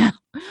sugar now,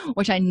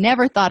 which I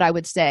never thought I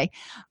would say.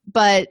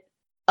 But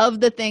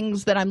of the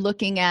things that I'm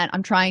looking at,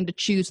 I'm trying to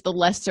choose the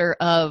lesser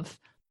of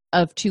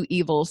two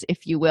evils,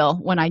 if you will,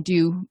 when I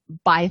do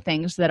buy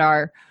things that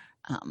are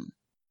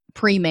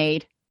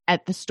pre-made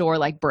at the store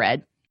like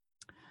bread.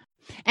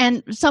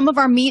 And some of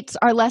our meats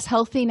are less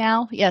healthy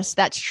now. Yes,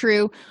 that's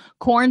true.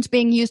 Corn's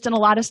being used in a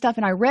lot of stuff.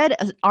 And I read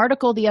an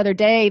article the other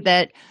day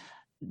that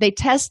they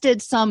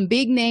tested some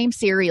big name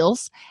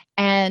cereals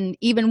and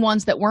even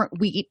ones that weren't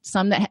wheat,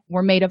 some that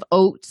were made of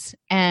oats,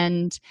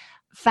 and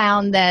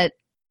found that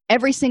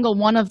every single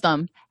one of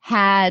them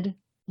had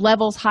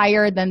levels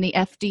higher than the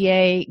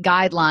FDA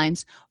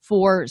guidelines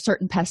for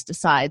certain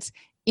pesticides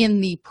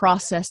in the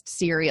processed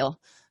cereal.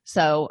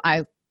 So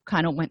I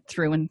kind of went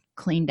through and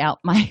cleaned out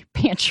my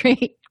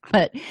pantry,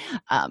 but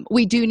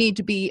we do need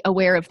to be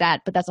aware of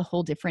that, but that's a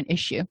whole different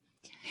issue.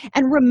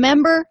 And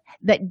remember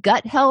that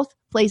gut health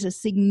plays a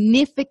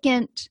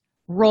significant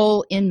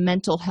role in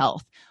mental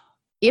health.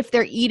 If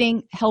they're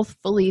eating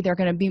healthfully, they're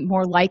going to be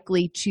more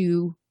likely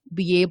to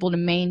be able to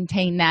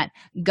maintain that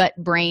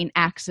gut-brain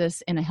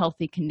axis in a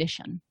healthy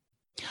condition.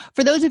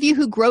 For those of you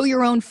who grow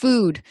your own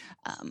food,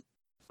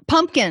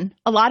 pumpkin,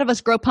 a lot of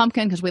us grow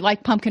pumpkin because we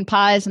like pumpkin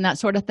pies and that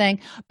sort of thing,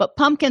 but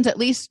pumpkins, at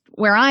least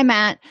where I'm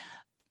at,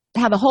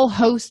 have a whole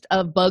host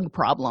of bug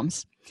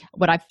problems.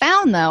 What I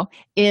found, though,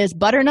 is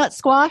butternut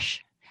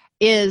squash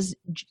is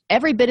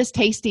every bit as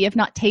tasty, if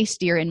not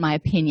tastier, in my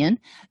opinion,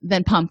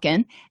 than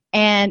pumpkin,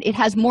 and it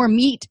has more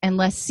meat and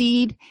less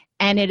seed,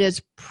 and it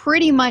is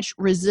pretty much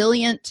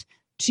resilient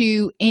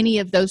to any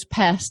of those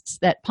pests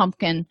that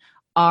pumpkin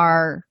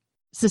are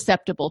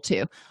susceptible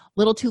to. A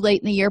little too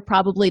late in the year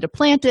probably to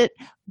plant it,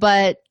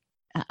 but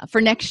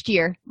for next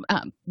year,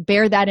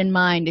 bear that in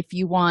mind if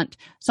you want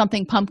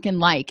something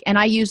pumpkin-like. And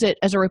I use it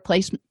as a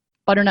replacement,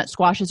 butternut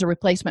squash as a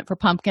replacement for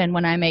pumpkin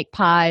when I make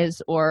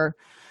pies or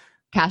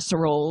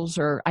casseroles,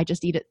 or I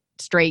just eat it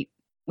straight.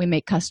 We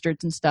make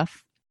custards and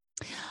stuff.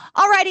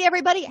 All righty,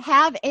 everybody,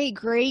 have a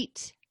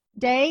great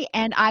day,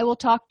 and I will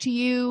talk to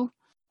you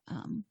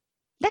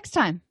next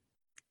time.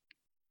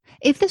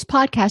 If this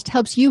podcast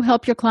helps you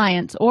help your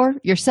clients or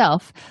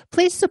yourself,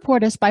 please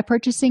support us by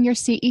purchasing your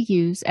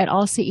CEUs at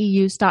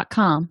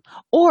allceus.com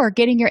or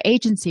getting your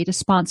agency to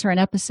sponsor an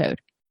episode.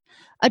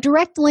 A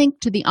direct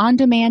link to the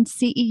on-demand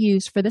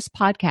CEUs for this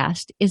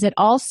podcast is at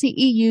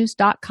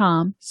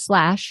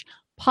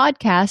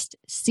allceus.com/podcast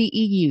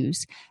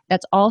CEUs.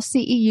 That's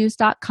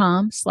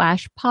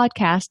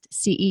allceus.com/podcast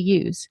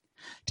CEUs.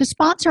 To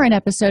sponsor an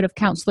episode of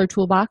Counselor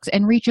Toolbox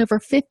and reach over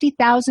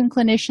 50,000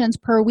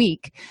 clinicians per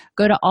week,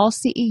 go to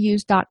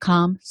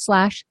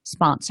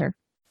allceus.com/sponsor.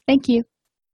 Thank you.